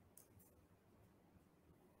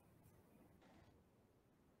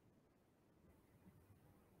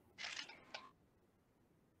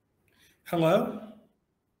 Hello?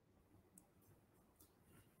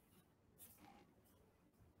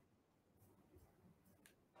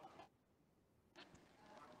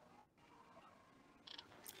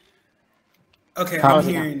 Okay, I'm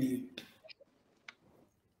hearing you.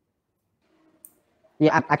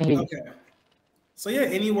 Yeah, I can hear you. Okay. So yeah,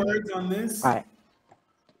 any words on this? All right.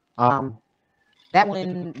 That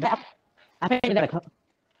one, I painted that a couple.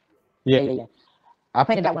 Yeah. I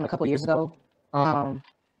painted that one a couple years ago. I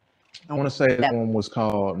want to say that one was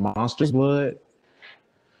called Monster's Blood,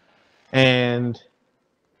 and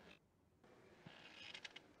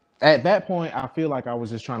at that point, I feel like I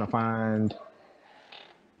was just trying to find.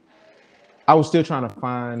 I was still trying to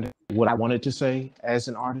find what I wanted to say as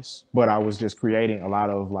an artist, but I was just creating a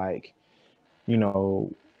lot of like, you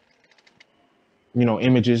know,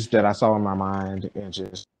 images that I saw in my mind and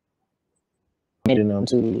just making them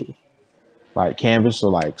to like canvas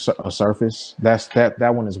or like a surface.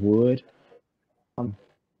 That one is wood. In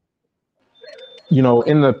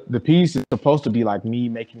the piece, it's supposed to be like me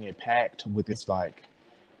making a pact with this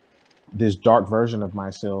dark version of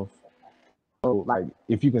myself. So like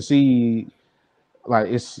if you can see, like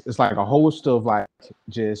it's like a host of like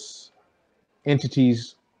just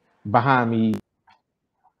entities behind me.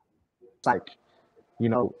 It's like,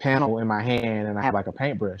 panel in my hand, and I have like a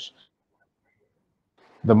paintbrush.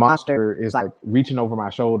 The monster is like reaching over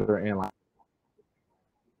my shoulder and like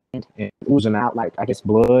and oozing out like I guess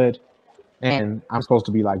blood, and I'm supposed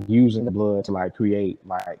to be like using the blood to like create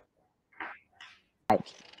like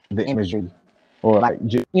the imagery or like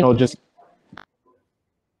just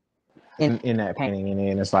in that painting, and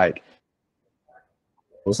then it's like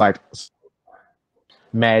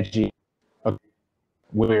magic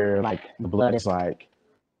where like the blood is like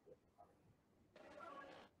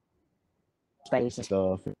space and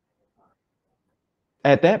stuff.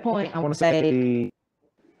 At that point, I want to say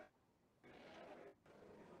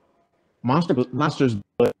Monster's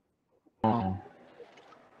Blood,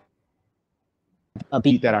 a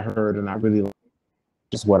beat that I heard, and I really liked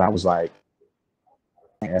just what I was like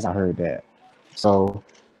as I heard that. So,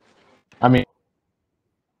 I mean,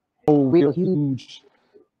 a real huge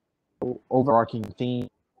overarching theme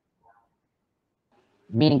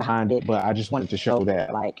meaning behind it, but I just wanted to show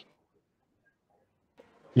that like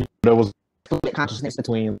there was a consciousness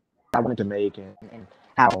between what I wanted to make and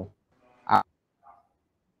how I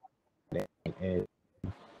and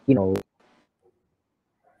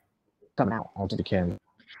coming out onto the canvas.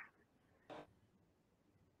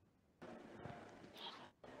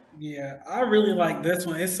 Yeah, I really like this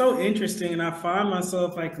one. It's so interesting, and I find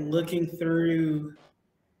myself like looking through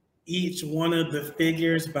each one of the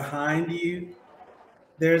figures behind you.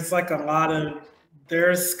 There's like a lot of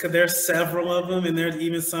there's several of them, and there's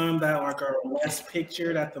even some that like are less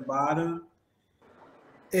pictured at the bottom.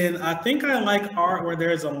 And I think I like art where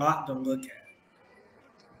there's a lot to look at.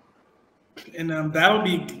 And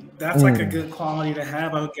that's like a good quality to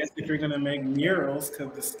have, I guess, if you're gonna make murals,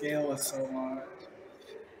 because the scale is so large.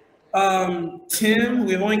 Tim,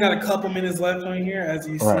 we've only got a couple minutes left on here, as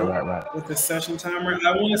you see, Right. with the session timer.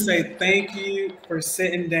 I want to say thank you for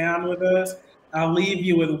sitting down with us. I'll leave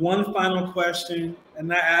you with one final question,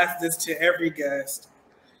 and I ask this to every guest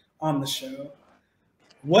on the show.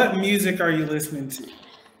 What music are you listening to?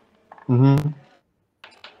 Mm-hmm.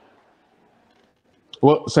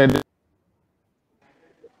 Well, say this.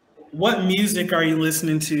 What music are you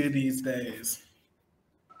listening to these days?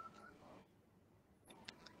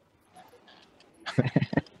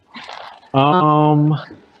 Man,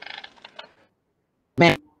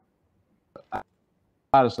 a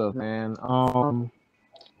lot of stuff, man.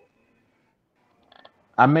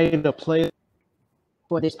 I made a play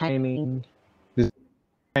for this painting,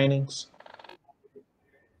 paintings.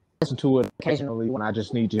 Listen to it occasionally when I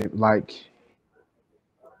just need to, like.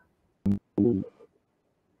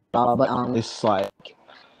 but It's like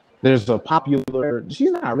there's a popular.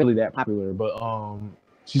 She's not really that popular, but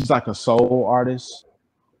she's like a soul artist.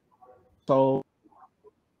 Soul,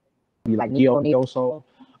 like neo soul.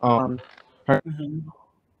 Her. Mm-hmm.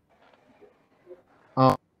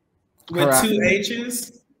 With her, 2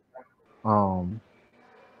 H's? For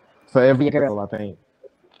every girl, I think.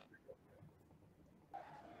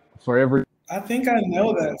 For every. I think I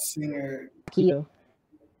know that singer. Kia.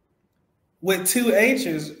 With 2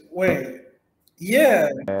 H's. Wait. Yeah.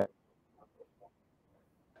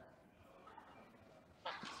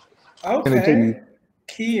 Okay.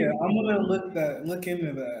 Kia. I'm gonna look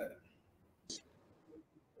into that.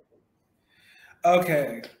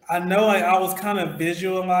 Okay. I know I was kind of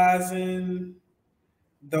visualizing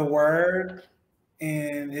the word,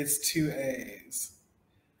 and it's 2 A's.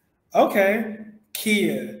 Okay.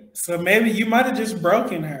 Kia. So maybe you might have just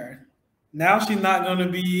broken her. Now she's not going to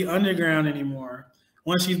be underground anymore.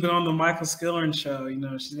 Once she's been on the Michael Skillern show, you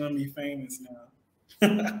know, she's going to be famous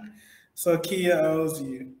now. So Kia owes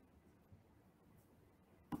you.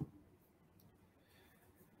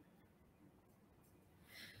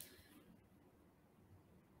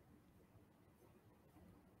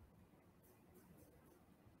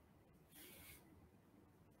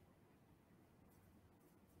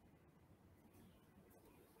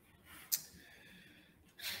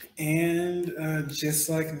 And just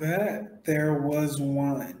like that, there was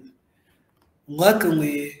one.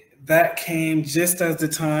 Luckily, that came just as the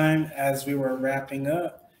time as we were wrapping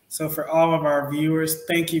up. So for all of our viewers,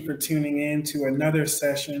 thank you for tuning in to another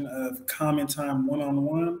session of CommonTime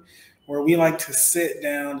One-on-One, where we like to sit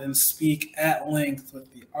down and speak at length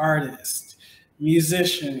with the artists,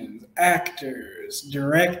 musicians, actors,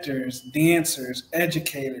 directors, dancers,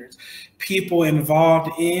 educators, people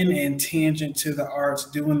involved in and tangent to the arts,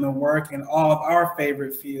 doing the work in all of our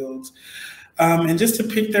favorite fields. And just to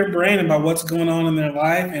pick their brain about what's going on in their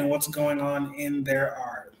life and what's going on in their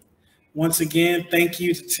art. Once again, thank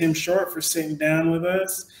you to Tim Short for sitting down with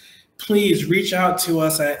us. Please reach out to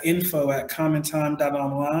us at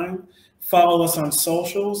info@commontime.online. Follow us on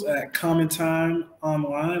socials at CommonTime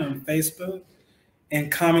Online on Facebook and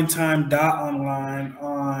CommonTime.online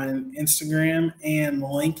on Instagram and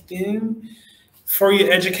LinkedIn. For you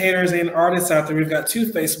educators and artists out there, we've got 2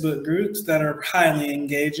 Facebook groups that are highly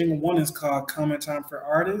engaging. One is called CommonTime for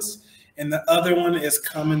Artists, and the other one is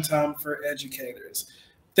CommonTime for Educators.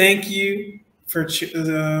 Thank you for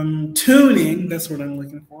tuning. That's what I'm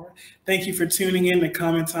looking for. Thank you for tuning in to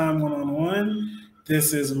CommonTime One-on-One.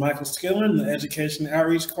 This is Michael Skillern, the Education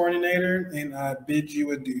Outreach Coordinator, and I bid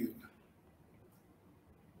you adieu.